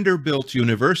Vanderbilt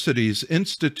University's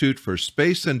Institute for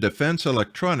Space and Defense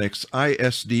Electronics,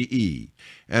 ISDE,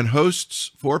 and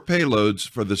hosts 4 payloads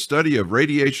for the study of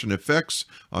radiation effects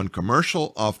on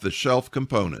commercial off-the-shelf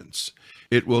components.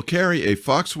 It will carry a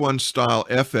Fox 1-style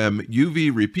FM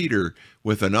UV repeater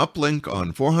with an uplink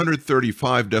on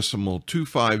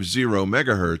 435.250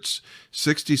 MHz,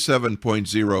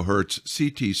 67.0 Hz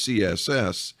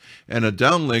CTCSS, and a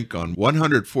downlink on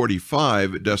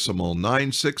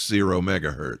 145.960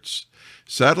 MHz.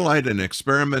 Satellite and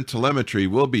experiment telemetry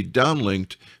will be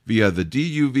downlinked via the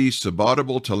DUV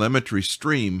subaudible telemetry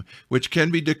stream, which can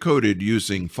be decoded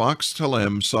using Fox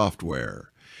Telem software.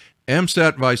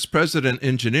 AMSAT Vice President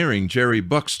Engineering Jerry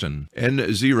Buxton,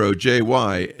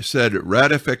 N0JY, said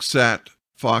RadFxSat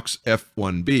Fox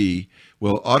F1B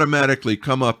will automatically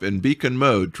come up in beacon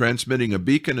mode, transmitting a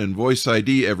beacon and voice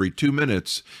ID every 2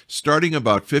 minutes, starting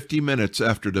about 50 minutes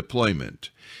after deployment.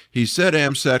 He said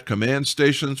AMSAT command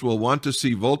stations will want to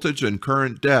see voltage and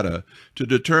current data to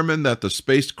determine that the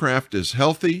spacecraft is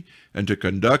healthy and to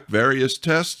conduct various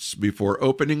tests before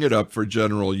opening it up for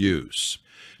general use.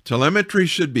 Telemetry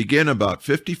should begin about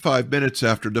 55 minutes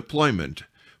after deployment,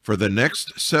 for the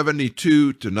next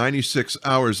 72 to 96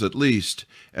 hours at least,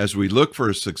 as we look for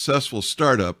a successful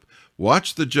startup.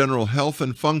 Watch the general health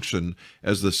and function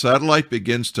as the satellite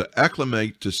begins to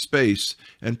acclimate to space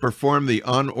and perform the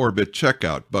on-orbit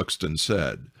checkout, Buxton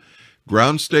said.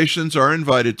 Ground stations are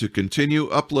invited to continue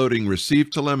uploading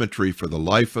received telemetry for the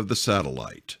life of the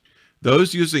satellite.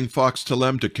 Those using Fox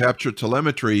Telem to capture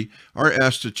telemetry are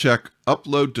asked to check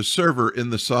Upload to Server in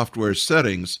the software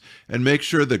settings and make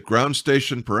sure that ground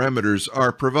station parameters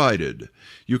are provided.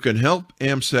 You can help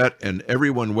AMSAT and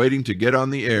everyone waiting to get on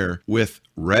the air with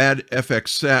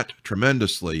RadFxSat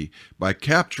tremendously by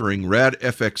capturing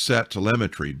RadFxSat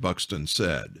telemetry, Buxton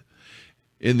said.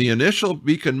 In the initial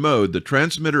beacon mode, the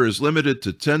transmitter is limited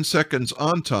to 10 seconds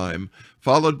on time,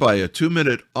 followed by a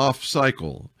 2-minute off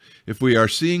cycle. If we are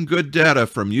seeing good data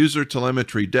from user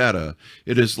telemetry data,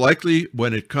 it is likely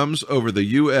when it comes over the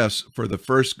U.S. for the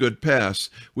first good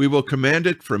pass, we will command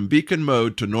it from beacon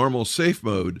mode to normal safe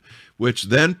mode, which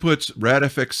then puts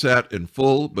RadFxSat in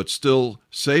full but still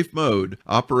safe mode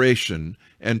operation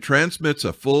and transmits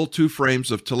a full 2 frames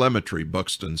of telemetry,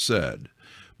 Buxton said.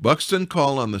 Buxton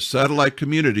called on the satellite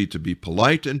community to be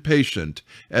polite and patient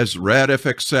as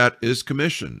RadFxSat is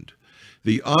commissioned.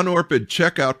 The on-orbit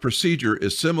checkout procedure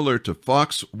is similar to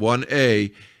Fox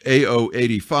 1A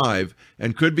AO85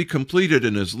 and could be completed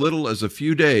in as little as a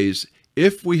few days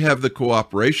if we have the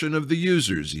cooperation of the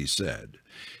users, he said.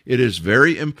 It is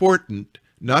very important,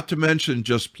 not to mention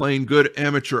just plain good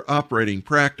amateur operating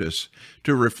practice,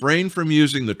 to refrain from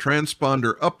using the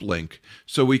transponder uplink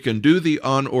so we can do the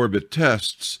on-orbit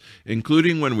tests,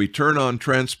 including when we turn on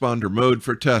transponder mode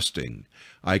for testing.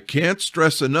 I can't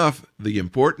stress enough the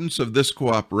importance of this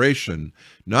cooperation,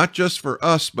 not just for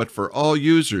us but for all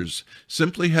users,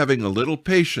 simply having a little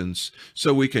patience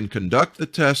so we can conduct the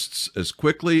tests as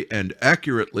quickly and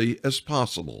accurately as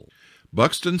possible.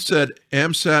 Buxton said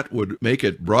AMSAT would make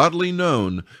it broadly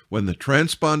known when the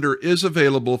transponder is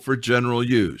available for general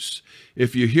use.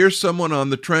 If you hear someone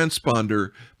on the transponder,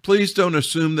 please don't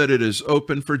assume that it is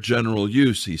open for general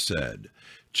use, he said.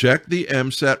 Check the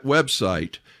AMSAT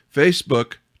website,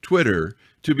 Facebook, Twitter,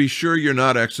 to be sure you're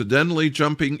not accidentally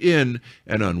jumping in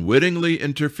and unwittingly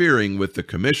interfering with the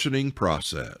commissioning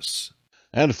process.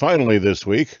 And finally this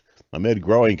week, amid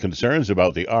growing concerns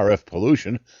about the RF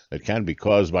pollution that can be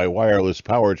caused by wireless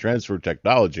power transfer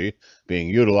technology being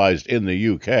utilized in the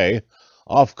UK,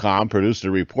 Ofcom produced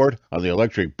a report on the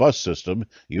electric bus system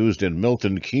used in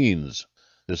Milton Keynes.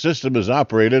 The system is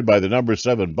operated by the number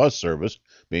 7 bus service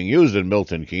being used in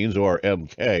Milton Keynes, or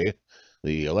MK.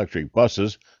 The electric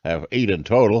buses have 8 in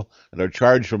total and are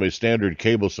charged from a standard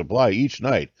cable supply each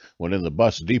night when in the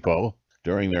bus depot.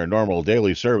 During their normal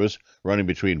daily service, running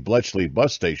between Bletchley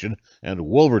Bus Station and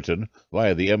Wolverton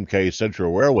via the MK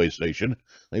Central Railway Station,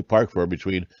 they park for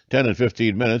between 10 and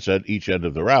 15 minutes at each end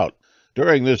of the route.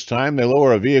 During this time, they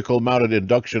lower a vehicle-mounted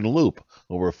induction loop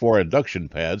over 4 induction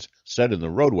pads set in the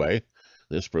roadway.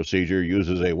 This procedure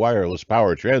uses a wireless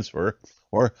power transfer,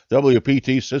 or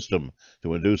WPT system,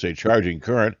 to induce a charging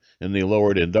current in the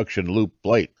lowered induction loop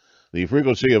plate. The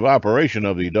frequency of operation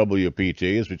of the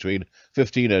WPT is between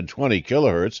 15 and 20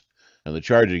 kilohertz, and the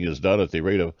charging is done at the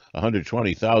rate of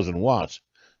 120,000 watts,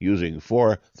 using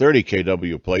 4 30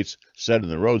 kW plates set in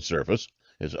the road surface.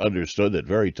 It's understood that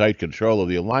very tight control of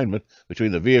the alignment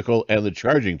between the vehicle and the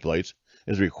charging plates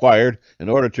is required in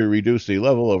order to reduce the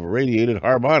level of radiated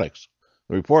harmonics.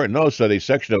 The report notes that a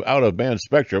section of out-of-band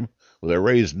spectrum with a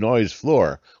raised noise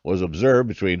floor was observed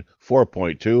between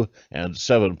 4.2 and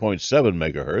 7.7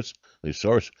 megahertz. The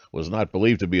source was not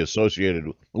believed to be associated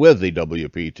with the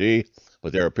WPT,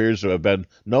 but there appears to have been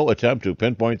no attempt to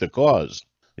pinpoint the cause.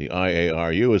 The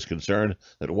IARU is concerned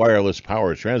that wireless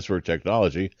power transfer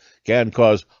technology can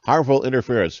cause harmful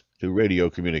interference to radio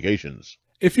communications.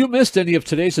 If you missed any of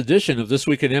today's edition of This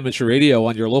Week in Amateur Radio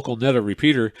on your local NETA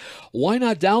repeater, why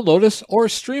not download us or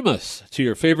stream us to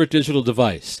your favorite digital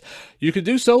device? You can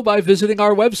do so by visiting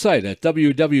our website at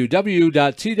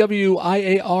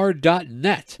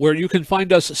www.twir.net, where you can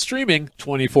find us streaming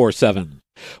 24/7.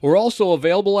 We're also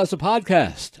available as a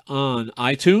podcast on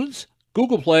iTunes,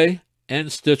 Google Play,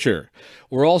 and Stitcher.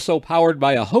 We're also powered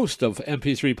by a host of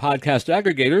MP3 podcast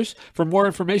aggregators. For more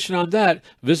information on that,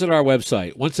 visit our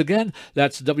website. Once again,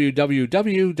 that's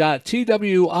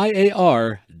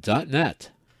www.twir.net.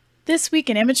 This Week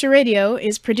in Amateur Radio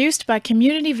is produced by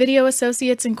Community Video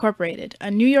Associates Incorporated,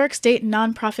 a New York State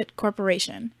nonprofit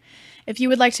corporation. If you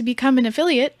would like to become an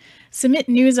affiliate, submit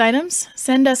news items,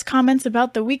 send us comments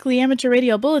about the weekly amateur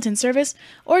radio bulletin service,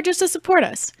 or just to support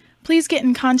us, please get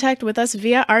in contact with us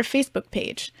via our Facebook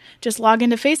page. Just log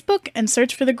into Facebook and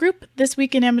search for the group This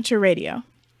Week in Amateur Radio.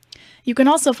 You can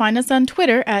also find us on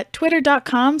Twitter at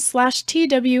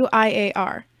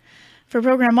twitter.com/TWIAR. For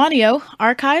program audio,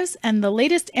 archives, and the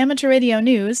latest amateur radio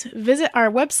news, visit our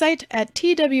website at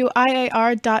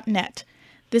twiar.net.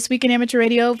 This Week in Amateur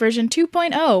Radio version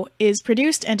 2.0 is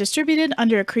produced and distributed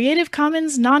under a Creative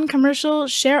Commons non-commercial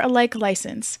share-alike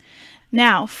license.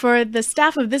 Now, for the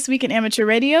staff of This Week in Amateur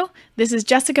Radio, this is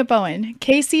Jessica Bowen,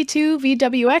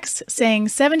 KC2VWX, saying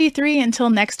 73 until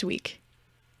next week.